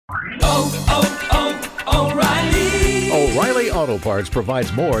O'Reilly Auto Parts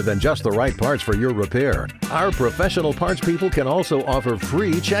provides more than just the right parts for your repair. Our professional parts people can also offer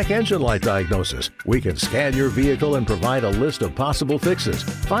free check engine light diagnosis. We can scan your vehicle and provide a list of possible fixes.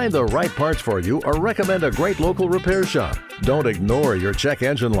 Find the right parts for you or recommend a great local repair shop. Don't ignore your check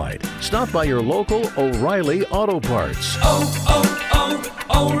engine light. Stop by your local O'Reilly Auto Parts.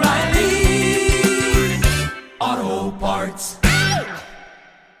 O'Reilly Auto Parts.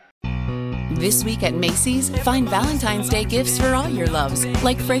 This week at Macy's, find Valentine's Day gifts for all your loves,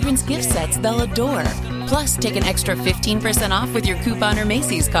 like fragrance gift sets they'll adore. Plus, take an extra 15% off with your coupon or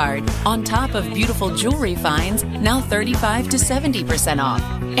Macy's card, on top of beautiful jewelry finds, now 35 to 70% off,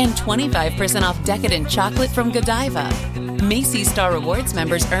 and 25% off decadent chocolate from Godiva. Macy's Star Rewards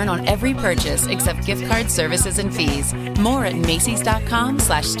members earn on every purchase except gift card services and fees. More at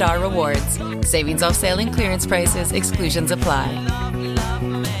Macys.com/Star Rewards. Savings off sale and clearance prices. Exclusions apply.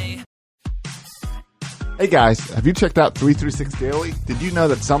 Hey guys, have you checked out 336 Daily? Did you know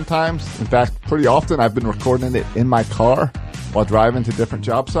that sometimes, in fact, pretty often, I've been recording it in my car while driving to different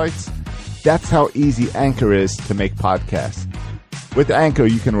job sites? That's how easy Anchor is to make podcasts. With Anchor,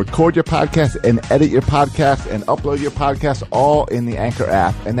 you can record your podcast and edit your podcast and upload your podcast all in the Anchor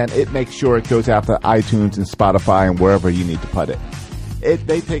app, and then it makes sure it goes out to iTunes and Spotify and wherever you need to put it.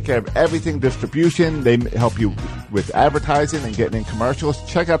 They take care of everything distribution. They help you with advertising and getting in commercials.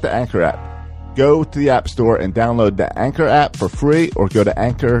 Check out the Anchor app. Go to the App Store and download the Anchor app for free, or go to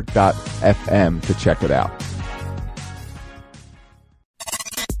anchor.fm to check it out.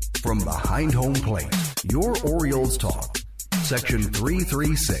 From behind home plate, your Orioles talk. Section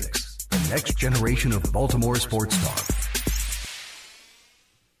 336, the next generation of Baltimore sports talk.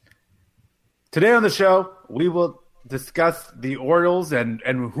 Today on the show, we will discuss the Orioles and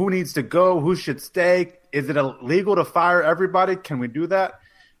who needs to go, who should stay. Is it illegal to fire everybody? Can we do that?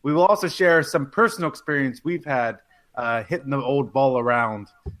 We will also share some personal experience we've had hitting the old ball around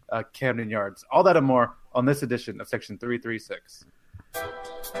Camden Yards. All that and more on this edition of Section 336.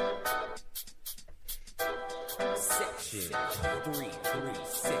 Section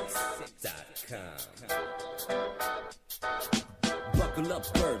 336.com. Buckle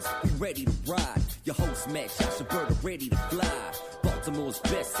up, birds, be ready to ride. Your host, Matt Joshua Bird, are ready to fly. Baltimore's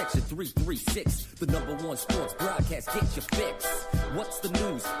best, Section 336, the number one sports broadcast. Get your fix. What's the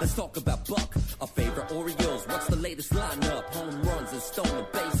news? Let's talk about Buck, our favorite Orioles. What's the latest lineup? Home runs and stolen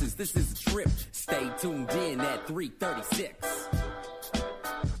bases. This is a trip. Stay tuned in at 336.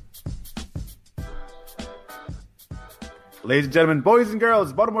 Ladies and gentlemen, boys and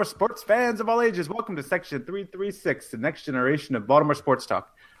girls, Baltimore sports fans of all ages, welcome to Section 336, the next generation of Baltimore sports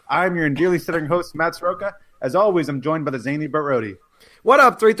talk. I'm your endearly stuttering host, Matt Soroka. As always, I'm joined by the zany Burt Rohde. What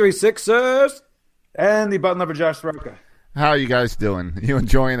up, 336ers? And the button lover, Josh Soroka. How are you guys doing? You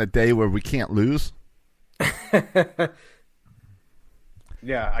enjoying a day where we can't lose?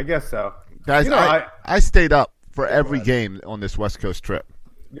 Yeah, I guess so. Guys, I stayed up for every game on this West Coast trip.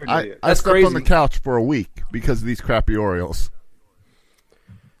 I slept crazy. on the couch for a week because of these crappy Orioles.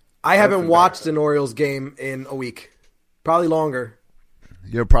 I haven't watched an Orioles game in a week. Probably longer.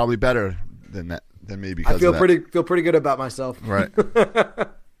 You're probably better than that. Than me because I feel of that. pretty good about myself. Right.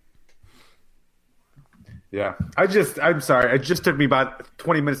 Yeah. I'm sorry. It just took me about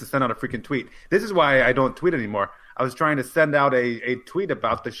 20 minutes to send out a freaking tweet. This is why I don't tweet anymore. I was trying to send out a tweet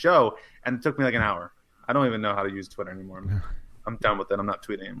about the show, and it took me like an hour. I don't even know how to use Twitter anymore. I'm done with it. I'm not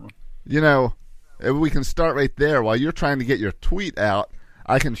tweeting anymore. You know, if we can start right there. While you're trying to get your tweet out,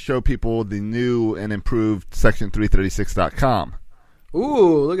 I can show people the new and improved Section336.com.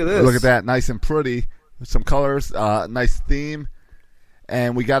 Ooh, look at this. Look at that. Nice and pretty. Some colors, nice theme.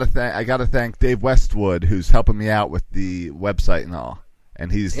 And I got to thank Dave Westwood, who's helping me out with the website and all.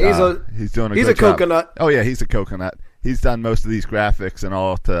 And he's doing a good job. He's a coconut. Oh yeah, he's a coconut. He's done most of these graphics and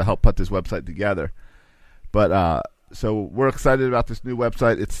all to help put this website together. But so we're excited about this new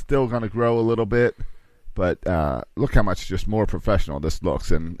website. It's still going to grow a little bit, but look how much just more professional this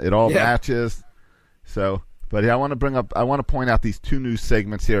looks, and it all matches. So, but yeah, I want to point out these two new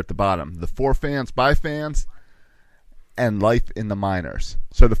segments here at the bottom: the For Fans by Fans and Life in the Minors.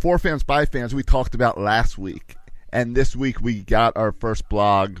 So the For Fans by Fans we talked about last week, and this week we got our first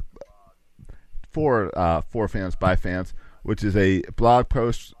blog for For Fans by Fans, which is a blog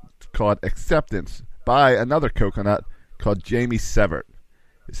post called Acceptance by another coconut called Jamie Severt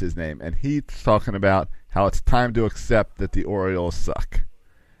is his name, and he's talking about how it's time to accept that the Orioles suck.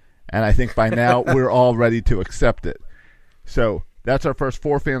 And I think by now we're all ready to accept it. So that's our first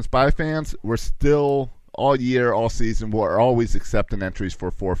For Fans by Fans. We're still all year, all season, we're always accepting entries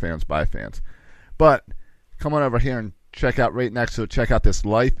for For Fans by Fans. But come on over here and check out right next to it, check out this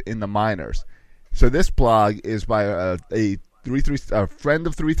Life in the Minors. So this blog is by a friend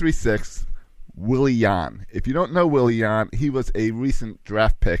of 336, Willie Yan. If you don't know Willie Yan, he was a recent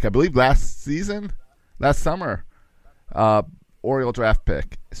draft pick, I believe last summer, Oriole draft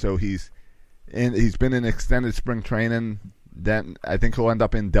pick. So he's been in extended spring training. Then I think he'll end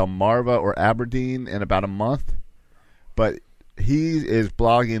up in Delmarva or Aberdeen in about a month. But he is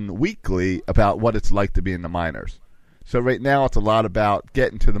blogging weekly about what it's like to be in the minors. So right now it's a lot about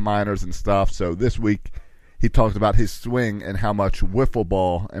getting to the minors and stuff. So this week he talked about his swing and how much wiffle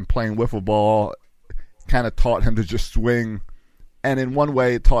ball and playing wiffle ball kind of taught him to just swing. And in one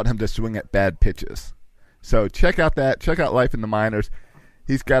way it taught him to swing at bad pitches. So check out that. Check out Life in the Minors.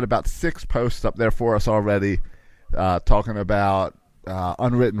 He's got about 6 posts up there for us already, talking about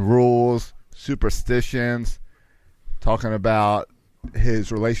unwritten rules, superstitions, talking about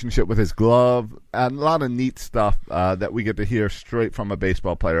his relationship with his glove, and a lot of neat stuff that we get to hear straight from a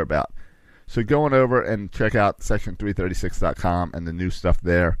baseball player about. So go on over and check out section336.com and the new stuff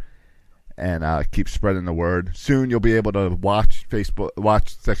there, and keep spreading the word. Soon you'll be able to watch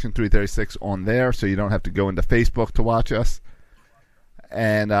Section 336 on there, so you don't have to go into Facebook to watch us.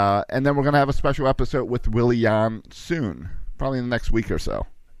 And then we're going to have a special episode with Willie Yan soon, probably in the next week or so.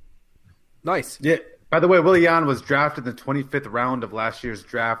 Nice. Yeah. By the way, Willie Yan was drafted in the 25th round of last year's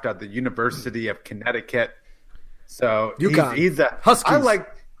draft at the University of Connecticut. So UConn. he's a Huskies.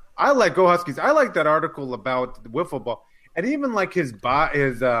 I like Go Huskies. I like that article about the wiffle ball, and even like his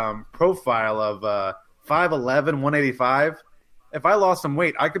profile of 5'11", 185. If I lost some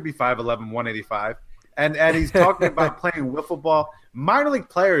weight, I could be 5'11", 185. And he's talking about playing wiffle ball. Minor league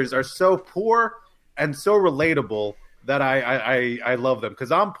players are so poor and so relatable that I love them,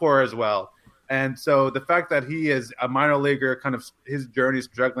 because I'm poor as well. And so the fact that he is a minor leaguer, kind of his journey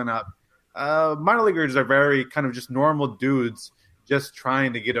struggling up. Minor leaguers are very kind of just normal dudes, just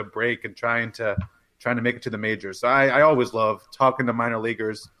trying to get a break and trying to make it to the majors. So I always love talking to minor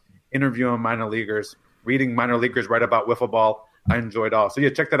leaguers, interviewing minor leaguers, reading minor leaguers write about wiffle ball. I enjoy it all. So yeah,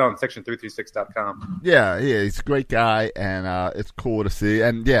 check that out on section336.com. Yeah, he's a great guy, and it's cool to see.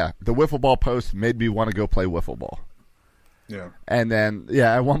 And yeah, the wiffle ball post made me want to go play wiffle ball. Yeah. And then,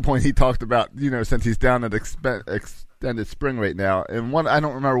 yeah, at one point he talked about, since he's down at extended spring right now, and I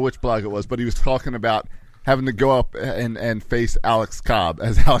don't remember which blog it was, but he was talking about having to go up and face Alex Cobb,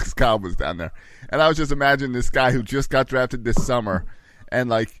 as Alex Cobb was down there. And I was just imagining this guy who just got drafted this summer, and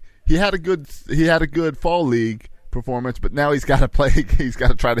like he had a good fall league performance, but now he's got to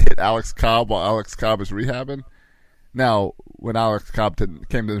try to hit Alex Cobb while Alex Cobb is rehabbing. Now, when Alex Cobb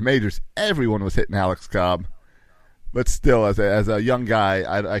came to the majors, everyone was hitting Alex Cobb. But still, as a young guy,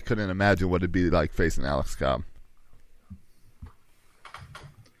 I couldn't imagine what it'd be like facing Alex Cobb.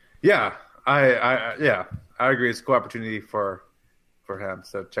 Yeah, I agree. It's a cool opportunity for him.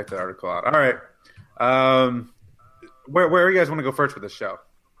 So check that article out. All right, where do you guys want to go first with this show?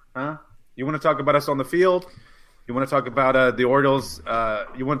 Huh? You want to talk about us on the field? You want to talk about the Orioles?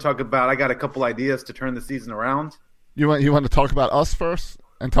 You want to talk about? I got a couple ideas to turn the season around. You want to talk about us first?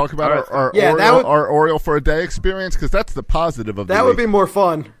 And talk about our Oriole for a day experience, because that's the positive of that. Would be more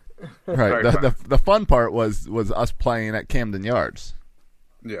fun, right? The fun part was us playing at Camden Yards.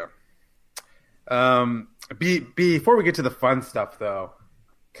 Yeah. Before we get to the fun stuff, though,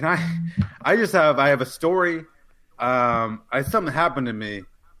 can I have a story. Something happened to me,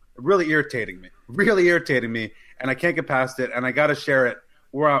 really irritating me, and I can't get past it, and I got to share it,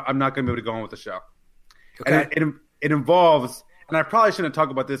 or I'm not going to be able to go on with the show. Okay. And it involves. And I probably shouldn't talk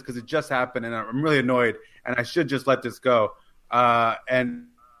about this because it just happened, and I'm really annoyed, and I should just let this go and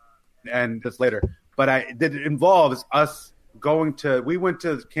this later. But it involves us we went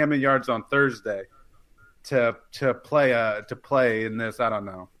to Camden Yards on Thursday to play in this. I don't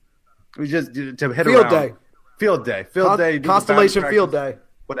know. We just to hit field day, Constellation Field Day,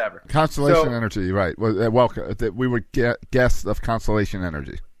 whatever. Constellation Energy, right? Welcome. We were guests of Constellation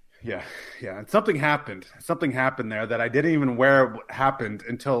Energy. Yeah. And something happened there that I didn't even aware happened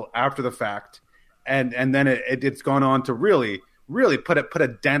until after the fact, and then it's gone on to really, really put a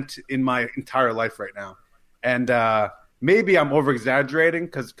dent in my entire life right now. And maybe I'm over exaggerating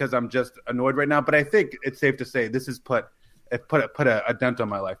because I'm just annoyed right now, but I think it's safe to say this has put a dent on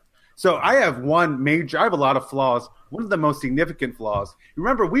my life. So I have I have a lot of flaws. One of the most significant flaws.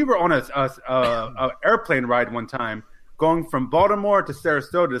 Remember, we were on a airplane ride one time, going from Baltimore to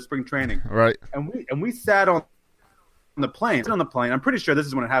Sarasota to spring training. Right. And we sat on the plane. I'm pretty sure this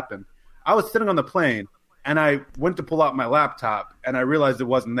is when it happened. I was sitting on the plane, and I went to pull out my laptop, and I realized it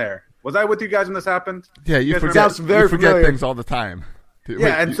wasn't there. Was I with you guys when this happened? Yeah, you forget things all the time.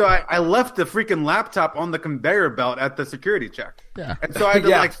 Yeah, and so I left the freaking laptop on the conveyor belt at the security check. Yeah. And so I had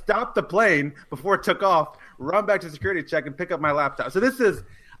to stop the plane before it took off, run back to security check, and pick up my laptop. So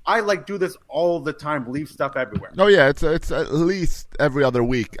I do this all the time, leave stuff everywhere. Oh yeah, it's at least every other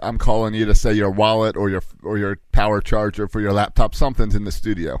week I'm calling you to say your wallet or your power charger for your laptop, something's in the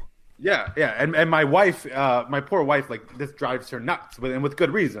studio. Yeah, and my wife, my poor wife, like this drives her nuts, and with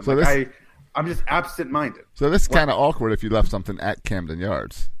good reason. So I'm just absent-minded. So this is kind of awkward if you left something at Camden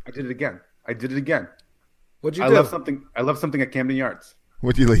Yards. I did it again. What'd you do? I left something at Camden Yards.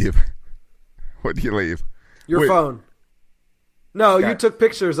 What'd you leave? What'd you leave? Your phone. No, you took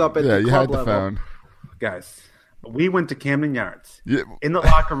pictures up at the club you had the level. phone. Guys, we went to Camden Yards. Yeah. In the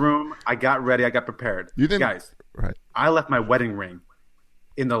locker room, I got ready. I got prepared. You didn't, guys. Right. I left my wedding ring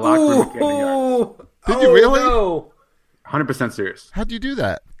in the locker room at Camden Yards. Did you really? No. 100% serious. How'd you do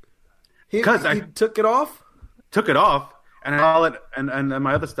that? Because he took it off? Took it off, and I all it and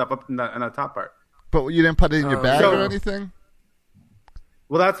my other stuff up in the top part. But you didn't put it in your bag or anything?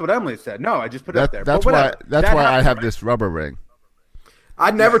 Well, that's what Emily said. No, I just put it up there. That's why I have this rubber ring.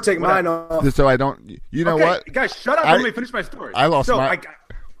 I'd never take mine off. So I don't. You know what? Guys, shut up. Let me finish my story. I lost my.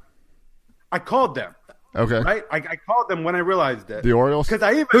 I called them. Okay. Right? I called them when I realized it. The Orioles?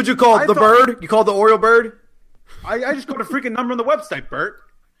 Who'd you call? The bird? You called the Oriole bird? I just called a freaking number on the website, Bert.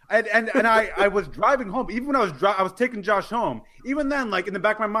 And I was driving home. Even when I was taking Josh home. Even then, like in the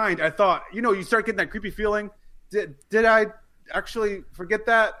back of my mind, I thought, you start getting that creepy feeling. Did I actually forget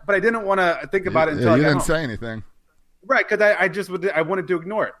that? But I didn't want to think about it until I got home. You didn't say anything. Right, because I wanted to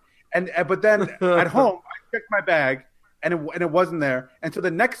ignore it. But then at home, I checked my bag, and it wasn't there. And so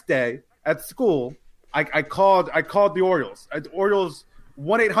the next day at school, I called the Orioles. Orioles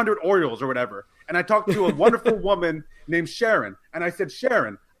 1-800-Orioles or whatever. And I talked to a wonderful woman named Sharon. And I said,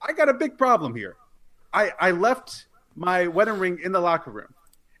 Sharon, I got a big problem here. I left my wedding ring in the locker room.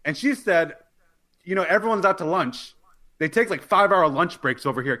 And she said, everyone's out to lunch. They take like 5-hour lunch breaks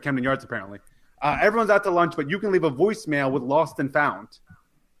over here at Camden Yards, apparently. Everyone's out to lunch, but you can leave a voicemail with Lost and Found.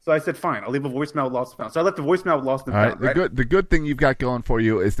 So I said, fine, I'll leave a voicemail with Lost and Found. So I left the voicemail with Lost and Found. Right? The good thing you've got going for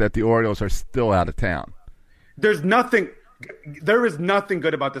you is that the Orioles are still out of town. There is nothing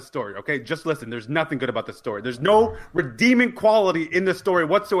good about this story, okay? Just listen. There's nothing good about this story. There's no redeeming quality in this story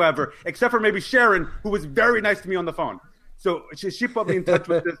whatsoever, except for maybe Sharon, who was very nice to me on the phone. So she put me in touch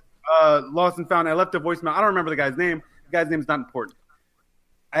with this Lost and Found. I left a voicemail. I don't remember the guy's name. The guy's name is not important.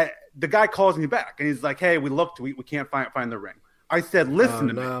 The guy calls me back, and he's like, hey, we looked. We can't find the ring. I said, listen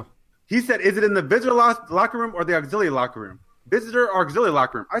to me. He said, is it in the visitor locker room or the auxiliary locker room? Visitor or auxiliary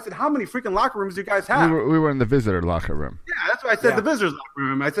locker room? I said, how many freaking locker rooms do you guys have? We were in the visitor locker room. Yeah, that's what I said, the visitor's locker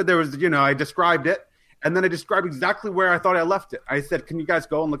room. I said there was, I described it, and then I described exactly where I thought I left it. I said, can you guys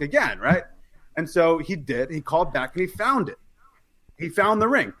go and look again, right? And so he did. He called back, and he found it. He found the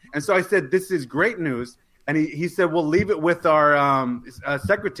ring. And so I said, this is great news. And he said, we'll leave it with our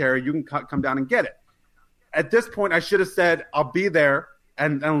secretary. You can come down and get it. At this point, I should have said, I'll be there,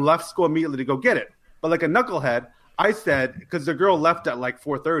 and left school immediately to go get it. But like a knucklehead, I said, because the girl left at like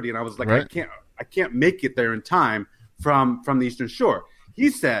 4:30, and I was like, right. I can't make it there in time from the Eastern Shore. He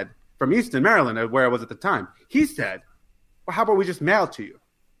said, from Easton, Maryland, where I was at the time, he said, well, how about we just mail it to you?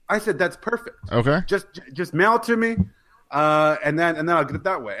 I said, that's perfect. Okay. Just mail it to me, and then I'll get it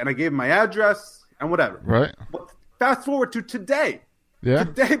that way. And I gave him my address and whatever. Right. Well, fast forward to today. Yeah.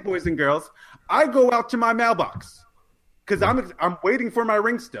 Today, boys and girls, I go out to my mailbox because I'm waiting for my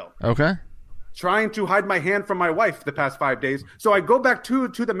ring still. Okay. Trying to hide my hand from my wife the past 5 days. So I go back to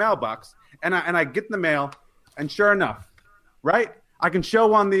the mailbox and I get the mail, and sure enough, right? I can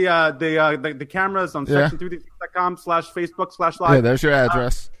show on the cameras on section336.com/Facebook/live. Yeah, there's your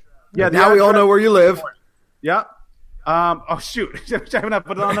address. Now we all know where you live. Yeah. Oh shoot! I haven't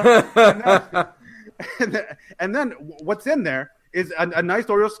put it on there. and then what's in there is a nice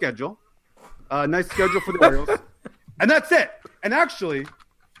Orioles schedule, a nice schedule for the Orioles, and that's it. And actually,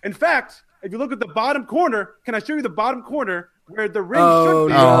 in fact, if you look at the bottom corner, can I show you the bottom corner where the ring should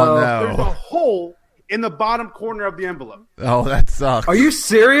be? Oh, no. There's a hole in the bottom corner of the envelope. Oh, that sucks. Are you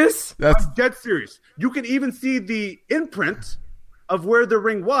serious? I'm dead serious. You can even see the imprint of where the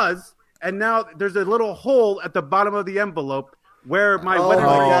ring was, and now there's a little hole at the bottom of the envelope where my wedding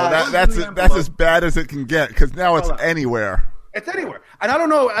ring was. That's as bad as it can get, because now it's anywhere. It's anywhere. And I don't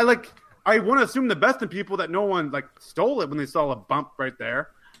know, I want to assume the best in people that no one stole it when they saw a bump right there.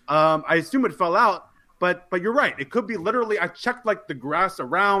 I assume it fell out, but you're right. It could be literally. I checked the grass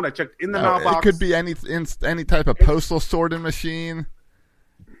around. I checked in the mailbox. It could be any type of postal sorting machine.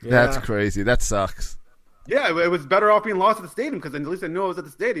 Yeah. That's crazy. That sucks. Yeah, it was better off being lost at the stadium because at least I knew I was at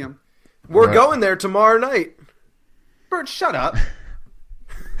the stadium. We're going there tomorrow night. Bert, shut up.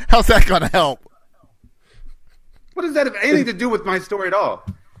 How's that going to help? What does that have anything to do with my story at all?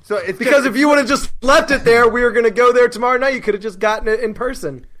 So it's Because if you would have just left it there, we were going to go there tomorrow night. You could have just gotten it in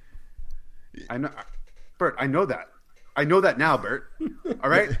person. I know, Bert. I know that. I know that now, Bert. All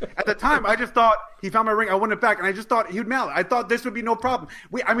right. At the time, I just thought he found my ring. I wanted it back, and I just thought he would mail it. I thought this would be no problem.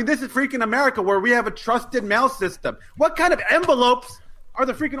 This is freaking America, where we have a trusted mail system. What kind of envelopes are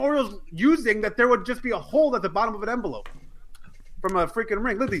the freaking Orioles using that there would just be a hole at the bottom of an envelope from a freaking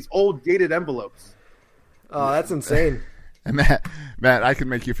ring? Look at these old dated envelopes. Oh, that's insane. And Matt, I can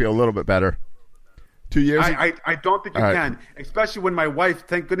make you feel a little bit better. 2 years. I don't think you All can, especially when my wife.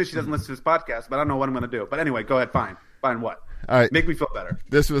 Thank goodness she doesn't listen to this podcast. But I don't know what I'm going to do. But anyway, go ahead. Fine. What? All right. Make me feel better.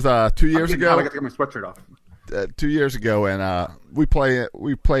 This was 2 years ago. I got to get my sweatshirt off. 2 years ago, and we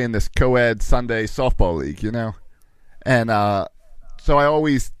play in this co-ed Sunday softball league, and so I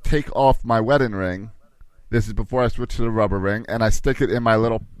always take off my wedding ring. This is before I switch to the rubber ring, and I stick it in my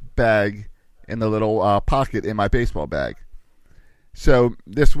little bag, in the little pocket in my baseball bag. So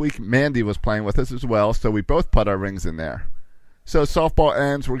this week, Mandy was playing with us as well, so we both put our rings in there. So softball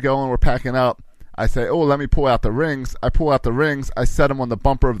ends, we're packing up. I say, oh, let me pull out the rings. I pull out the rings. I set them on the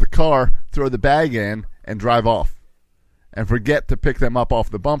bumper of the car, throw the bag in, and drive off. And forget to pick them up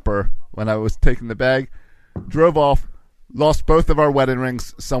off the bumper when I was taking the bag. Drove off, lost both of our wedding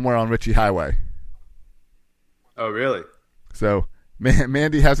rings somewhere on Ritchie Highway. Oh, really? So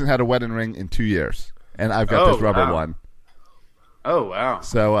Mandy hasn't had a wedding ring in 2 years, and I've got this rubber one. Oh, wow.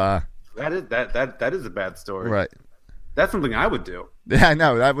 So that is a bad story. Right. That's something I would do. Yeah, I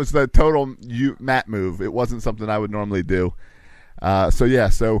know. That was the total Matt move. It wasn't something I would normally do.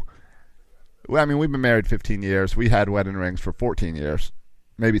 So we've been married 15 years. We had wedding rings for 14 years,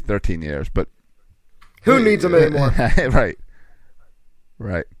 maybe 13 years. But who needs them anymore?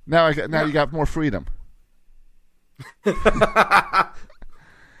 Right. Now you got more freedom.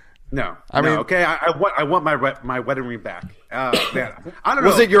 No. Okay. I want my wedding ring back. Man, I don't know.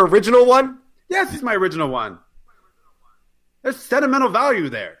 Was it your original one? Yes, it's my original one. There's sentimental value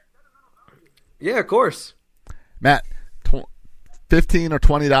there. Yeah, of course. Matt, $15 or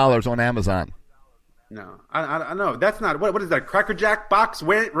 $20 on Amazon. No, I know that's not what is that Cracker Jack box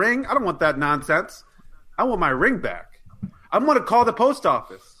ring? I don't want that nonsense. I want my ring back. I'm going to call the post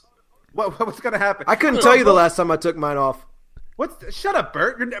office. What's going to happen? I couldn't tell you the last time I took mine off. Shut up,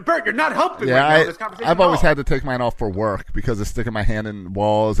 Bert. You're not helping. Yeah, right now, this conversation I've always had to take mine off for work because of sticking my hand in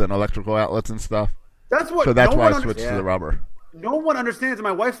walls and electrical outlets and stuff. That's why I switched to the rubber. No one understands, and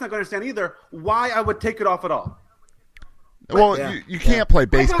my wife's not going to understand either, why I would take it off at all. Well, you can't play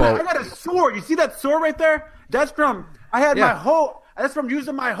baseball. I got a sore. You see that sore right there? That's from my hoe. That's from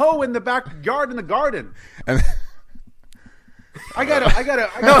using my hoe in the backyard in the garden. And I got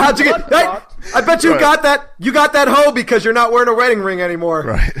No, how'd you get? I bet you got that. You got that hoe because you're not wearing a wedding ring anymore.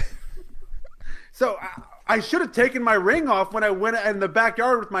 Right. So I should have taken my ring off when I went in the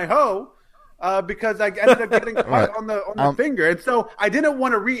backyard with my hoe. Because I ended up getting cut on the finger, and so I didn't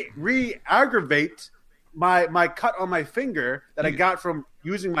want to re-aggravate my cut on my finger that I got from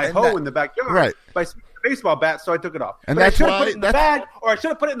using my hoe in the backyard by swinging the baseball bat. So I took it off. And but that's I should have why put it in the bag, or I should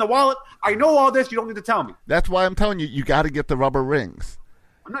have put it in the wallet. I know all this. You don't need to tell me. That's why I'm telling you. You got to get the rubber rings.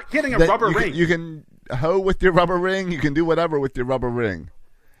 I'm not getting a rubber ring. You can hoe with your rubber ring. You can do whatever with your rubber ring.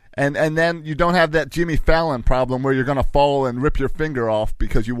 And then you don't have that Jimmy Fallon problem where you're going to fall and rip your finger off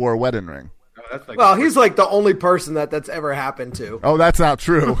because you wore a wedding ring. He's like the only person that's ever happened to. Oh, that's not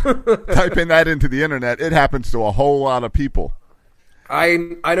true. Typing that into the internet, it happens to a whole lot of people. I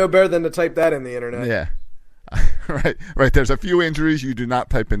know better than to type that in the internet. Yeah. Right. There's a few injuries you do not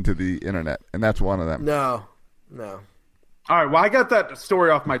type into the internet, and that's one of them. No. All right. Well, I got that story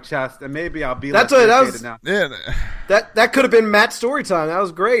off my chest, and maybe I'll be that's like that was now. Yeah. That could have been Matt's story time. That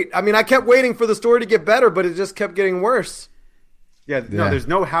was great. I mean, I kept waiting for the story to get better, but it just kept getting worse. Yeah, no, there's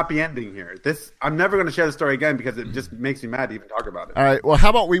no happy ending here. I'm never going to share the story again because it just makes me mad to even talk about it. All right. Well, how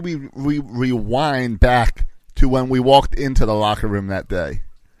about we rewind back to when we walked into the locker room that day,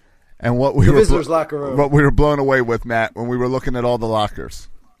 and what we visitors' locker room. What we were blown away with, Matt, when we were looking at all the lockers.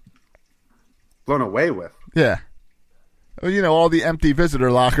 Blown away with? Yeah. Well, all the empty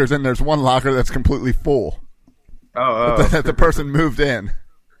visitor lockers, and there's one locker that's completely full. That the person moved in.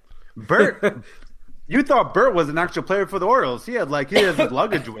 Bert. You thought Bert was an actual player for the Orioles. He had his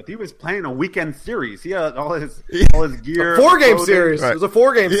luggage with. He was playing a weekend series. He had all his gear. A 4-game series. Right. It was a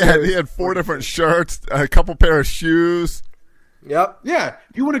 4-game series. He had 4 different shirts, a couple pair of shoes. Yep. Yeah.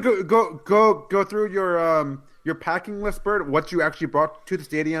 You want to go through your packing list, Bert? What you actually brought to the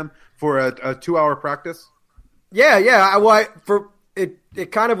stadium for a 2-hour practice? Yeah.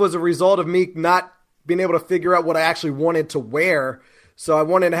 It kind of was a result of me not being able to figure out what I actually wanted to wear. So I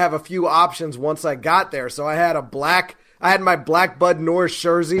wanted to have a few options once I got there. So I had my black Bud Norris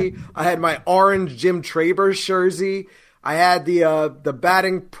jersey. I had my orange Jim Traber jersey. I had the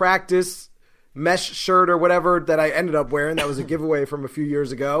batting practice mesh shirt or whatever that I ended up wearing. That was a giveaway from a few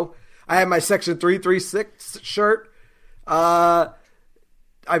years ago. I had my Section 336 shirt. I've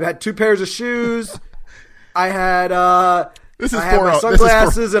had 2 pairs of shoes. I had my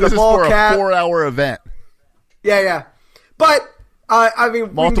sunglasses and a ball cap. This is for a 4-hour event. Yeah. But I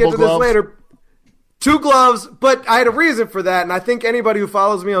mean, multiple we can get to gloves. this later. 2 gloves, but I had a reason for that, and I think anybody who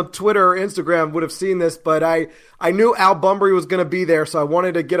follows me on Twitter or Instagram would have seen this, but I knew Al Bunbury was going to be there, so I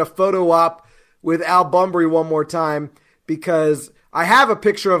wanted to get a photo op with Al Bunbury one more time, because I have a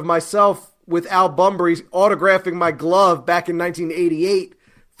picture of myself with Al Bunbury autographing my glove back in 1988,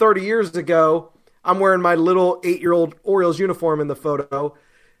 30 years ago. I'm wearing my little 8-year-old Orioles uniform in the photo,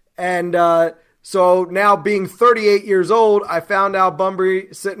 and so now being 38 years old, I found Al Bunbury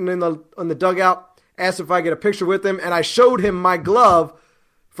sitting on the dugout, asked if I get a picture with him, and I showed him my glove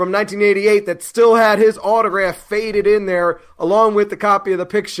from 1988 that still had his autograph faded in there along with the copy of the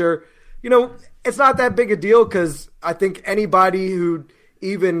picture. You know, it's not that big a deal because I think anybody who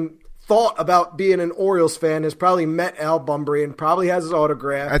even thought about being an Orioles fan has probably met Al Bunbury and probably has his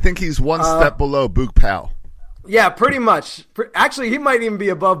autograph. I think he's one step below Boog Powell. Yeah, pretty much. Actually, he might even be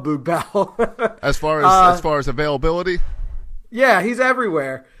above Boog Powell. as far as availability? Yeah, he's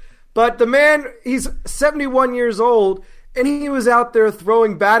everywhere. But the man, he's 71 years old, and he was out there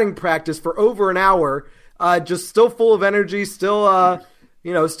throwing batting practice for over an hour, just still full of energy, still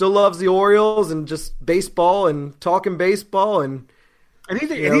loves the Orioles and just baseball and talking baseball and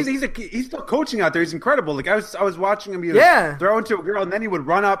he's still coaching out there. He's incredible. Like I was watching him throw into a girl, and then he would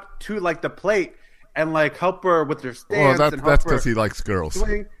run up to like the plate and like help her with her stance. Well, that's because he likes girls.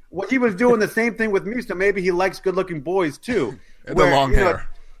 Swing. Well, he was doing the same thing with me, so maybe he likes good-looking boys too. The long hair.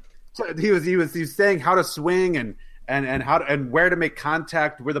 So he was saying how to swing and how to, and where to make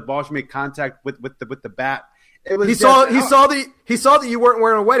contact, where the ball should make contact with the bat. It was he saw that you weren't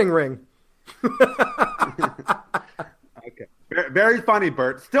wearing a wedding ring. Okay, very funny,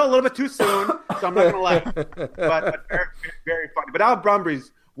 Bert. Still a little bit too soon, so I'm not going to laugh. But very, very funny. But Al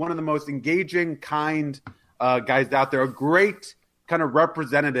Bunbury's one of the most engaging, kind guys out there. A great kind of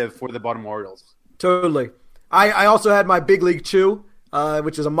representative for the Baltimore Orioles. Totally. I also had my Big League Chew.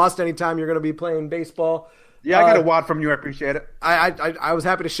 Which is a must anytime you're going to be playing baseball. Yeah, I got a wad from you. I appreciate it. I was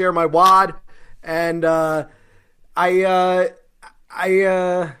happy to share my wad, and I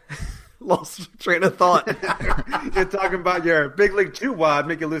lost train of thought. You're talking about your Big League Chew wad,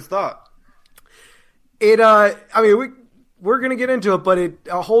 make you lose thought. I mean, we're going to get into it, but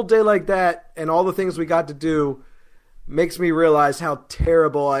a whole day like that and all the things we got to do makes me realize how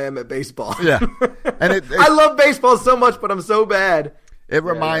terrible I am at baseball. Yeah. And I love baseball so much, but I'm so bad. It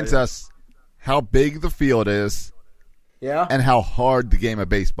reminds us how big the field is. Yeah. And how hard the game of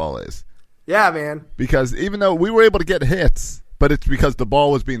baseball is. Yeah, man. Because even though we were able to get hits, but it's because the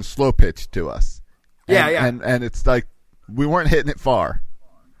ball was being slow pitched to us. And it's like we weren't hitting it far.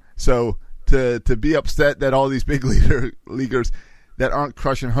 So to be upset that all these big leaguers that aren't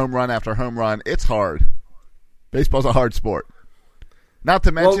crushing home run after home run, it's hard. Baseball's a hard sport. Not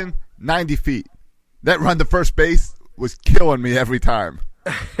to mention 90 feet. That run to first base was killing me every time.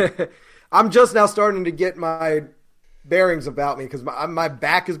 I'm just now starting to get my bearings about me because my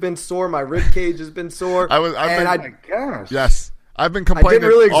back has been sore, my rib cage has been sore. Oh my gosh! Yes, I've been complaining. I didn't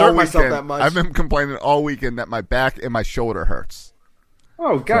really exert all myself weekend. that much. I've been complaining all weekend that my back and my shoulder hurts.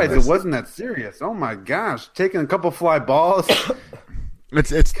 Oh, guys, it wasn't that serious. Oh my gosh, taking a couple fly balls.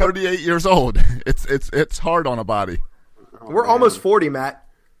 It's 38 years old. It's hard on a body. We're almost 40, Matt.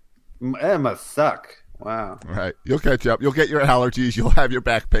 It must suck. Wow. All right, you'll catch up. You'll get your allergies. You'll have your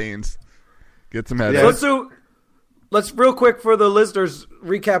back pains. Get some headaches. Let's real quick for the listeners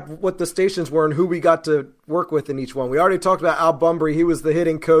recap what the stations were and who we got to work with in each one. We already talked about Al Bunbury. He was the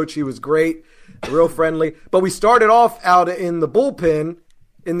hitting coach. He was great, real friendly. But we started off out in the bullpen,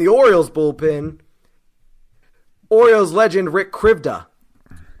 in the Orioles bullpen. Orioles legend Rick Krivda,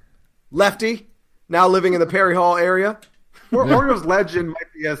 lefty, now living in the Perry Hall area. Orioles legend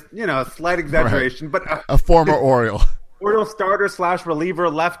might be a slight exaggeration, but a former Oriole. Oriole starter / reliever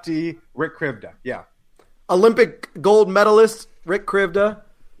lefty Rick Krivda. Yeah. Olympic gold medalist Rick Krivda.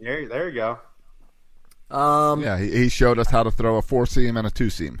 There you go. He showed us how to throw a 4-seam and a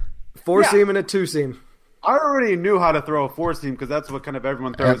 2-seam. 4-seam and a 2-seam. I already knew how to throw a 4-seam because that's what kind of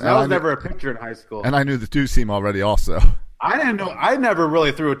everyone throws. I was never a pitcher in high school. And I knew the 2-seam already also. I didn't know. I never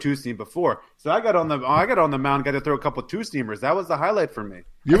really threw a two seam before, so I got on the mound, got to throw a couple two seamers. That was the highlight for me.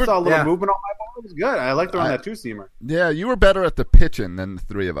 I saw a little movement on my ball. It was good. I liked throwing that two seamer. Yeah, you were better at the pitching than the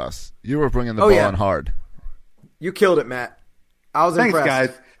three of us. You were bringing the ball in hard. You killed it, Matt. I was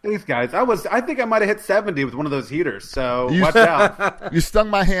impressed. Thanks, guys. I think I might have hit 70 with one of those heaters. So watch out. You stung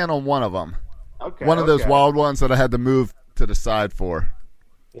my hand on one of them. Okay. One of those wild ones that I had to move to the side for.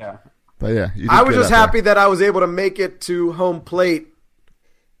 Yeah. But yeah, I was just happy that I was able to make it to home plate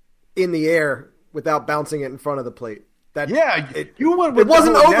in the air without bouncing it in front of the plate. You went with it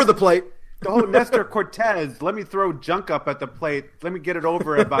wasn't over the plate. The whole Nestor Cortez, let me throw junk up at the plate. Let me get it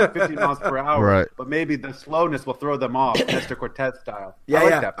over at about 50 miles per hour. Right. But maybe the slowness will throw them off, Nestor Cortez style.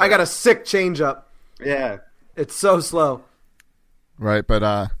 Yeah, I got a sick changeup. Yeah. It's so slow. Right,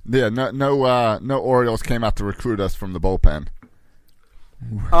 but no Orioles came out to recruit us from the bullpen.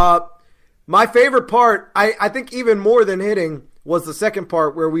 My favorite part, I think even more than hitting, was the second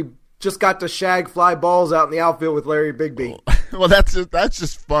part where we just got to shag fly balls out in the outfield with Larry Bigby. Well, that's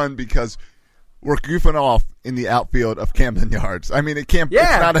just fun because we're goofing off in the outfield of Camden Yards. I mean, it's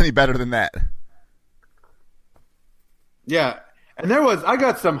not any better than that. Yeah, and I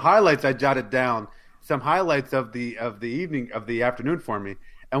got some highlights I jotted down, some highlights of the afternoon for me.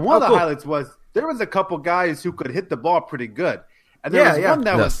 And one of the highlights was there was a couple guys who could hit the ball pretty good. And there was one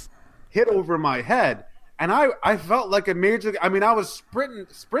that was hit over my head. And I felt like a major – I mean, I was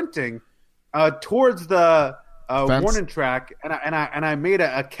sprinting towards the warning track, and I made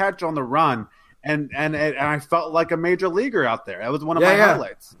a catch on the run, and I felt like a major leaguer out there. That was one of my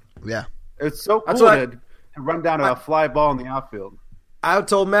highlights. Yeah. It's so cool to run down to a fly ball in the outfield. I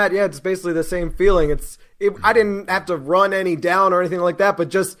told Matt, it's basically the same feeling. I didn't have to run any down or anything like that, but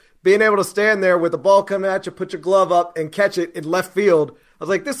just being able to stand there with the ball coming at you, put your glove up, and catch it in left field. I was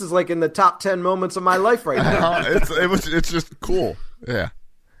like, this is like in the top 10 moments of my life right now. It's just cool. Yeah.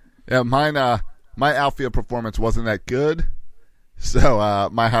 Yeah, my outfield performance wasn't that good, so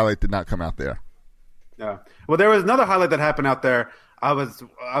my highlight did not come out there. Yeah. Well, there was another highlight that happened out there. I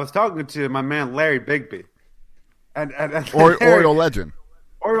was talking to my man Larry Bigby. And Oriole legend.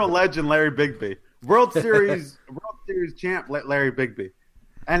 Oriole legend Larry Bigby. World Series champ Larry Bigby.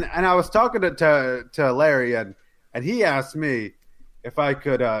 And I was talking to Larry, and he asked me if I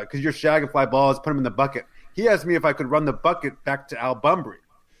could, because you're shagging fly balls, put them in the bucket. He asked me if I could run the bucket back to Al Bunbury.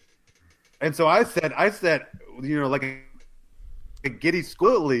 And so I said, like a giddy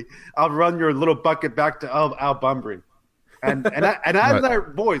squilly, I'll run your little bucket back to Al Bunbury. And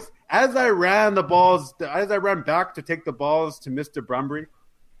as I ran back to take the balls to Mr. Bunbury,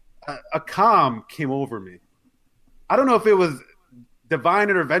 a calm came over me. I don't know if it was divine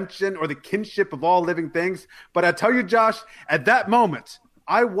intervention or the kinship of all living things, but I tell you, Josh, at that moment,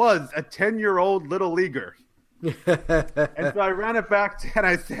 I was a 10-year-old little leaguer. And so I ran it back and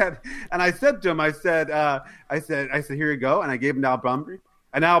I said to him, I said, here you go. And I gave him to Al Bunbury.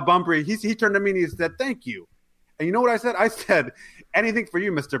 And Al Bunbury, he turned to me and he said, thank you. And you know what I said? I said, anything for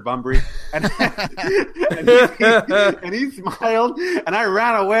you, Mr. Bunbury. And, and he smiled, and I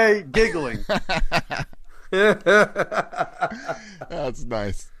ran away giggling. That's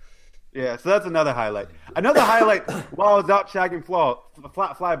nice. Yeah, so that's another highlight. Another highlight while I was out shagging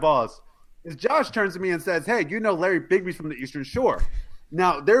fly balls is Josh turns to me and says, hey, Larry Bigby's from the Eastern Shore.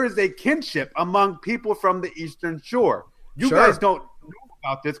 Now, there is a kinship among people from the Eastern Shore. You guys don't know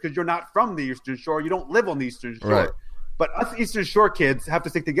about this because you're not from the Eastern Shore. You don't live on the Eastern Shore. Right. But us Eastern Shore kids have to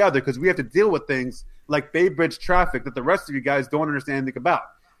stick together because we have to deal with things like Bay Bridge traffic that the rest of you guys don't understand anything about.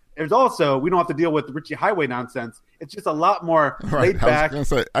 There's also, we don't have to deal with the Ritchie Highway nonsense. It's just a lot more laid back.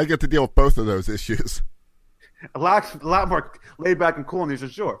 I get to deal with both of those issues. A lot more laid back and cool on the Eastern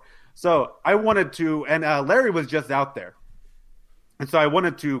Shore. So I wanted to, and Larry was just out there. And so I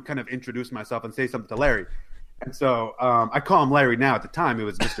wanted to kind of introduce myself and say something to Larry. And so I call him Larry now. At the time, it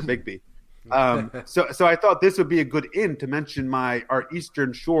was Mr. Bigby. So I thought this would be a good in to mention our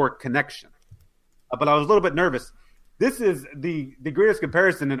Eastern Shore connection. But I was a little bit nervous. This is the greatest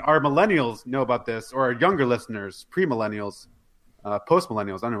comparison, and our millennials know about this, or our younger listeners, pre-millennials,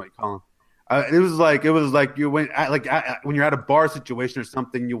 post-millennials, I don't know what you call them. It was like you when you're at a bar situation or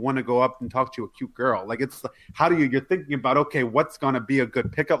something, you want to go up and talk to a cute girl. Like you're thinking about, okay, what's going to be a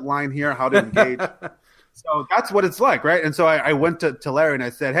good pickup line here, how to engage. So that's what it's like, right? And so I went to Larry and I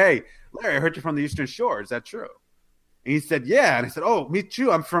said, hey, Larry, I heard you're from the Eastern Shore. Is that true? And he said, yeah. And I said, oh, me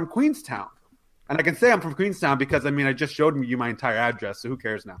too. I'm from Queenstown. And I can say I'm from Queenstown because, I just showed you my entire address, so who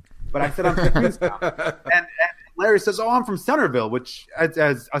cares now? But I said I'm from Queenstown. And Larry says, oh, I'm from Centerville, which, as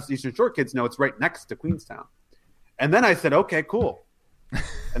us Eastern Shore kids know, it's right next to Queenstown. And then I said, okay, cool.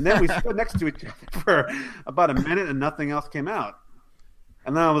 And then we stood next to each other for about a minute, and nothing else came out.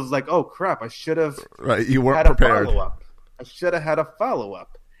 And then I was like, "Oh crap! I should have You weren't had a prepared. follow-up. I should have had a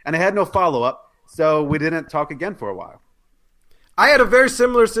follow-up, and I had no follow-up, so we didn't talk again for a while." I had a very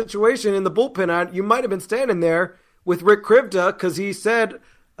similar situation in the bullpen. You might have been standing there with Rick Krivda because he said,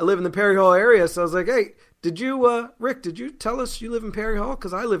 "I live in the Perry Hall area." So I was like, "Hey, Rick, did you tell us you live in Perry Hall?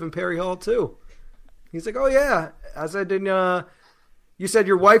 Because I live in Perry Hall too." He's like, "Oh yeah." I said, "You said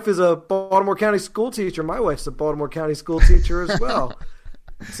your wife is a Baltimore County school teacher. My wife's a Baltimore County school teacher as well."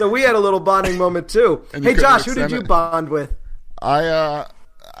 So we had a little bonding moment too. Hey Josh, who did you bond with? I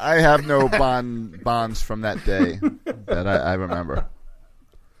have no bonds from that day that I remember.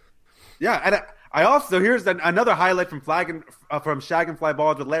 Yeah, and I also here's another highlight from Shag and Fly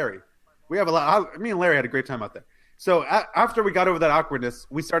Balls with Larry. We have a lot. Me and Larry had a great time out there. So after we got over that awkwardness,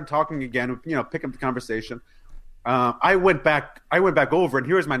 we started talking again. Pick up the conversation. I went back over, and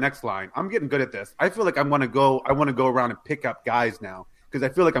here's my next line. I'm getting good at this. I feel like I want to go around and pick up guys now because I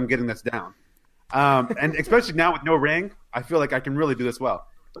feel like I'm getting this down. And especially now with no ring, I feel like I can really do this well.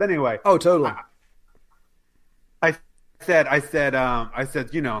 But anyway, oh totally. I said,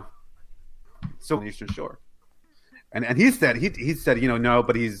 so on the Eastern Shore, and he said no,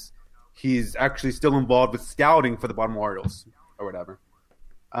 but he's actually still involved with scouting for the Baltimore Orioles or whatever.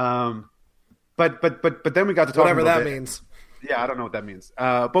 But then we got to talk whatever that means. Yeah, I don't know what that means.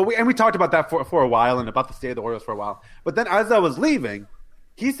 But we talked about that for a while and about the state of the Orioles for a while. But then as I was leaving,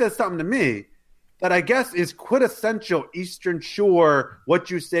 he said something to me that I guess is quintessential Eastern Shore, what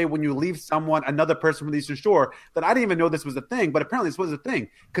you say when you leave another person from the Eastern Shore, that I didn't even know this was a thing, but apparently this was a thing.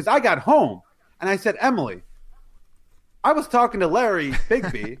 Because I got home, and I said, "Emily, I was talking to Larry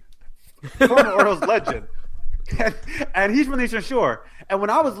Bigby, former Orioles legend, and he's from the Eastern Shore. And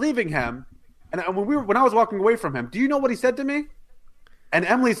when I was leaving him, and when I was walking away from him, do you know what he said to me?" And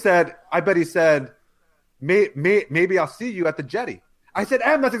Emily said, "I bet he said, maybe I'll see you at the jetty." I said,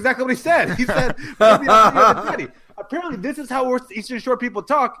 that's exactly what he said. He said, "Maybe I'll see you at the jetty." Apparently, this is how Eastern Shore people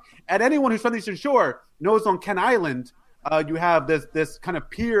talk. And anyone who's from the Eastern Shore knows on Ken Island, you have this kind of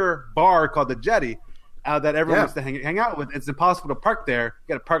pier bar called the Jetty that everyone wants to hang out with. It's impossible to park there.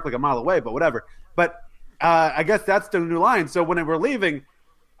 You got to park like a mile away, but whatever. But I guess that's the new line. So when we're leaving,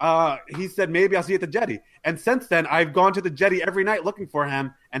 he said, "Maybe I'll see you at the Jetty." And since then, I've gone to the Jetty every night looking for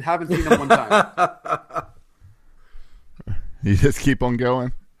him and haven't seen him one time. You just keep on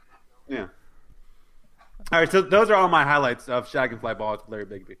going. Yeah. All right, so those are all my highlights of Shag and Fly Balls with Larry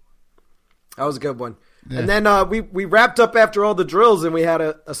Bigby. That was a good one. Yeah. And then we wrapped up after all the drills, and we had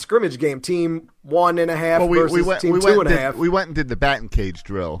a scrimmage game. Team 1.5 versus team 2.5. We went and did the batting cage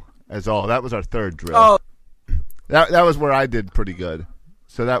drill as all. That was our third drill. Oh. That was where I did pretty good.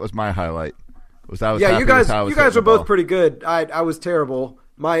 So that was my highlight. You guys were both pretty good. I was terrible.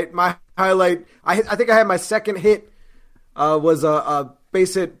 My highlight, I think I had my second hit was a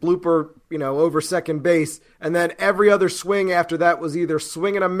base hit blooper, over second base. And then every other swing after that was either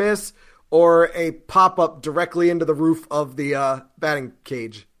swing and a miss or a pop-up directly into the roof of the batting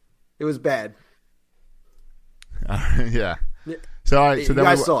cage. It was bad. Yeah. So then you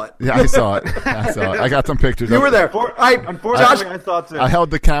guys saw it. Yeah, I saw it. I got some pictures. You were there. Unfortunately, I saw it too. I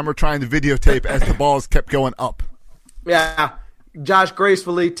held the camera trying to videotape as the balls kept going up. Yeah. Josh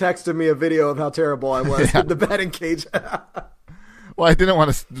gracefully texted me a video of how terrible I was in the batting cage. Well, I didn't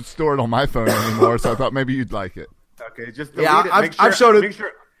want to store it on my phone anymore, so I thought maybe you'd like it. Okay, just delete it. I've shown it. Make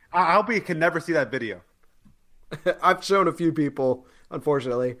sure. I hope you can never see that video. I've shown a few people,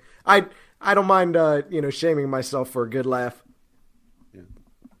 unfortunately. I don't mind, shaming myself for a good laugh. Yeah.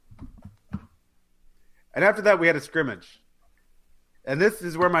 And after that, we had a scrimmage, and this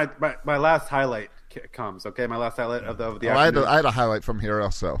is where my last highlight comes. Okay, my last highlight of the afternoon. I had a highlight from here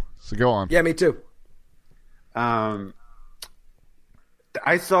also. So go on. Yeah, me too. I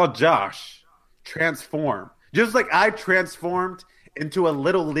saw Josh transform, just like I transformed into a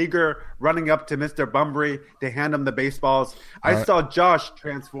little leaguer running up to Mr. Bunbury to hand him the baseballs. I saw Josh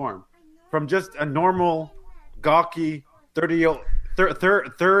transform from just a normal, gawky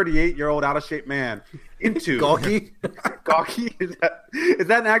 38-year-old out-of-shape man into gawky. Gawky, is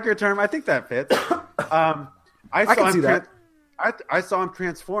that an accurate term? I think that fits. I saw him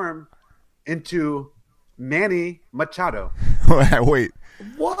transform into Manny Machado. Wait.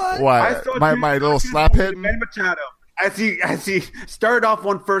 What? Why? My little slap hit? Manny Machado. As he started off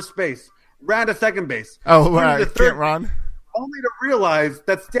on first base, ran to second base. Oh, right. Can't run. Only to realize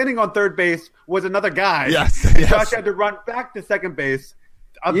that standing on third base was another guy. Yes. Josh had to run back to second base.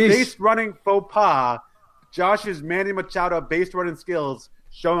 A base running faux pas. Josh's Manny Machado base running skills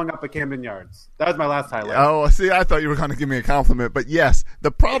showing up at Camden Yards. That was my last highlight. Oh, see, I thought you were going to give me a compliment, but yes,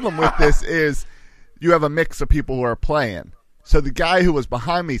 the problem with this is you have a mix of people who are playing. So the guy who was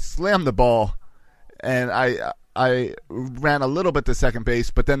behind me slammed the ball, and I ran a little bit to second base,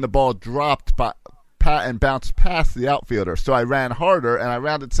 but then the ball dropped and bounced past the outfielder. So I ran harder, and I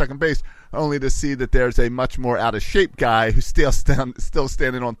rounded second base, only to see that there's a much more out-of-shape guy who's still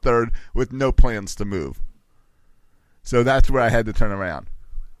standing on third with no plans to move. So that's where I had to turn around.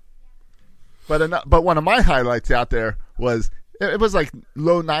 But one of my highlights out there was it was like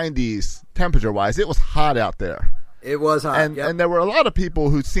low 90s temperature-wise. It was hot out there. It was hot, and there were a lot of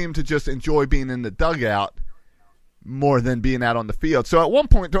people who seemed to just enjoy being in the dugout more than being out on the field. So at one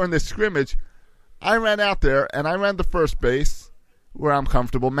point during this scrimmage, I ran out there, and I ran to first base where I'm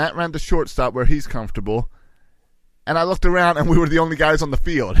comfortable. Matt ran to shortstop where he's comfortable. And I looked around, and we were the only guys on the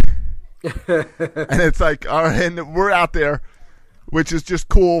field. And it's like, all right, and we're out there, which is just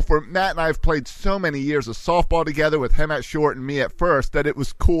cool. For Matt and I have played so many years of softball together with him at short and me at first that it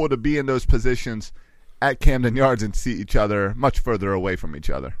was cool to be in those positions at Camden Yards and see each other much further away from each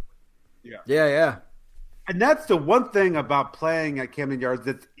other. Yeah. And that's the one thing about playing at Camden Yards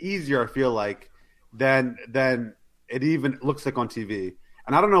that's easier, I feel like, than it even looks like on TV.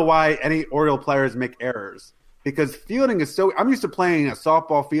 And I don't know why any Oriole players make errors, because fielding is so – I'm used to playing at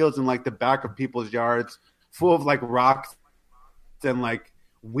softball fields in, like, the back of people's yards full of, like, rocks and, like,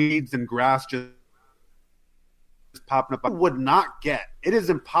 weeds and grass just popping up. I would not get – it is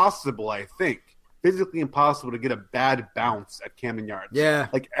impossible, I think, physically impossible to get a bad bounce at Camden Yards. Yeah.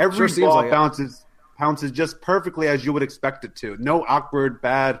 Like, every ball bounces just perfectly as you would expect it to. No awkward,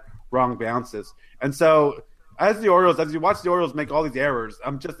 bad, wrong bounces. And so – as you watch the Orioles make all these errors,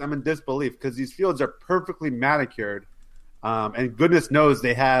 I'm in disbelief because these fields are perfectly manicured, and goodness knows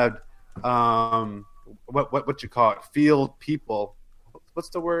they had what you call it, field people. What's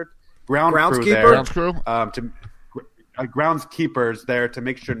the word? Groundskeeper. Groundskeepers there to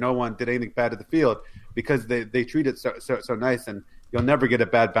make sure no one did anything bad to the field because they treat it so nice, and you'll never get a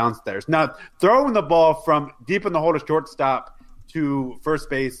bad bounce there. Now, throwing the ball from deep in the hole to shortstop to first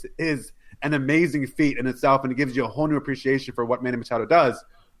base is an amazing feat in itself, and it gives you a whole new appreciation for what Manny Machado does.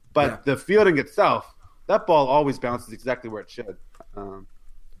 But the fielding itself, that ball always bounces exactly where it should. That's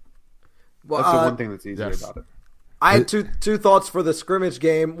the one thing that's easier about it. I had two thoughts for the scrimmage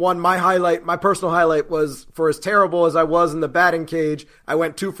game. One, my personal highlight was, for as terrible as I was in the batting cage, I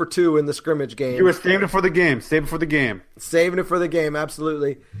went 2 for 2 in the scrimmage game. You were saving it for the game. Saving it for the game,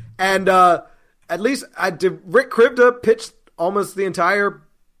 absolutely. And at least Rick Krivda pitched almost the entire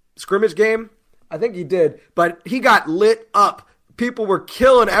scrimmage game? I think he did, but he got lit up. People were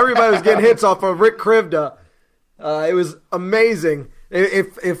killing. Everybody was getting hits off of Rick Krivda. It was amazing.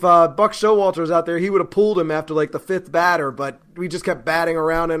 If Buck Showalter was out there, he would have pulled him after like the 5th batter, but we just kept batting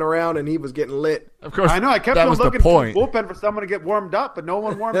around, and he was getting lit. Of course, I know. I kept on looking for the bullpen for someone to get warmed up, but no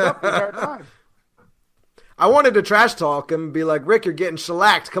one warmed up the entire time. I wanted to trash talk him and be like, Rick, you're getting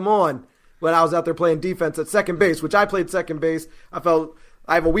shellacked. Come on. When I was out there playing defense at second base, which I played second base, I felt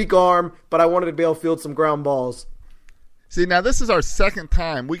I have a weak arm, but I wanted to be able to field some ground balls. See, now this is our second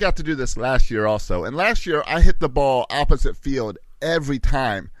time. We got to do this last year also. And last year, I hit the ball opposite field every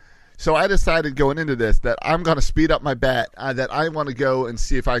time. So I decided going into this that I'm going to speed up my bat, that I want to go and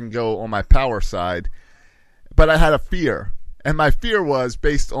see if I can go on my power side. But I had a fear. And my fear was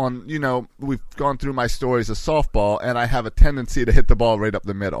based on, we've gone through my stories of softball, and I have a tendency to hit the ball right up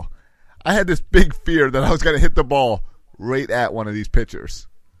the middle. I had this big fear that I was going to hit the ball right at one of these pitchers.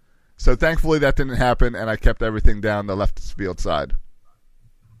 So thankfully that didn't happen, and I kept everything down the left field side.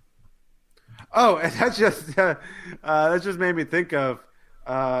 Oh, and that just made me think of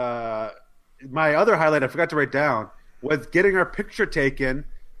my other highlight I forgot to write down was getting our picture taken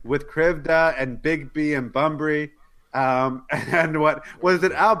with Krivda and Bigby and Bunbury. And what was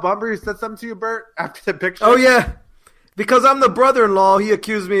it? Al Bunbury said something to you, Bert, after the picture? Oh, yeah. Because I'm the brother-in-law, he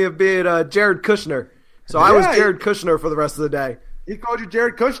accused me of being Jared Kushner. So I was Jared Kushner for the rest of the day. He called you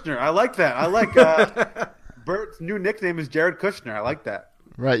Jared Kushner. I like that. I like Bert's new nickname is Jared Kushner. I like that.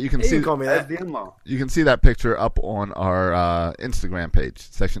 Right, you can see call me that. The in-law. You can see that picture up on our Instagram page,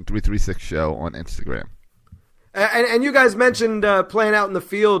 Section 336 Show on Instagram. And you guys mentioned playing out in the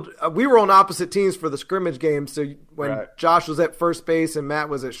field. We were on opposite teams for the scrimmage game. So when Josh was at first base and Matt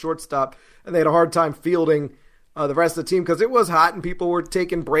was at shortstop, and they had a hard time fielding the rest of the team because it was hot and people were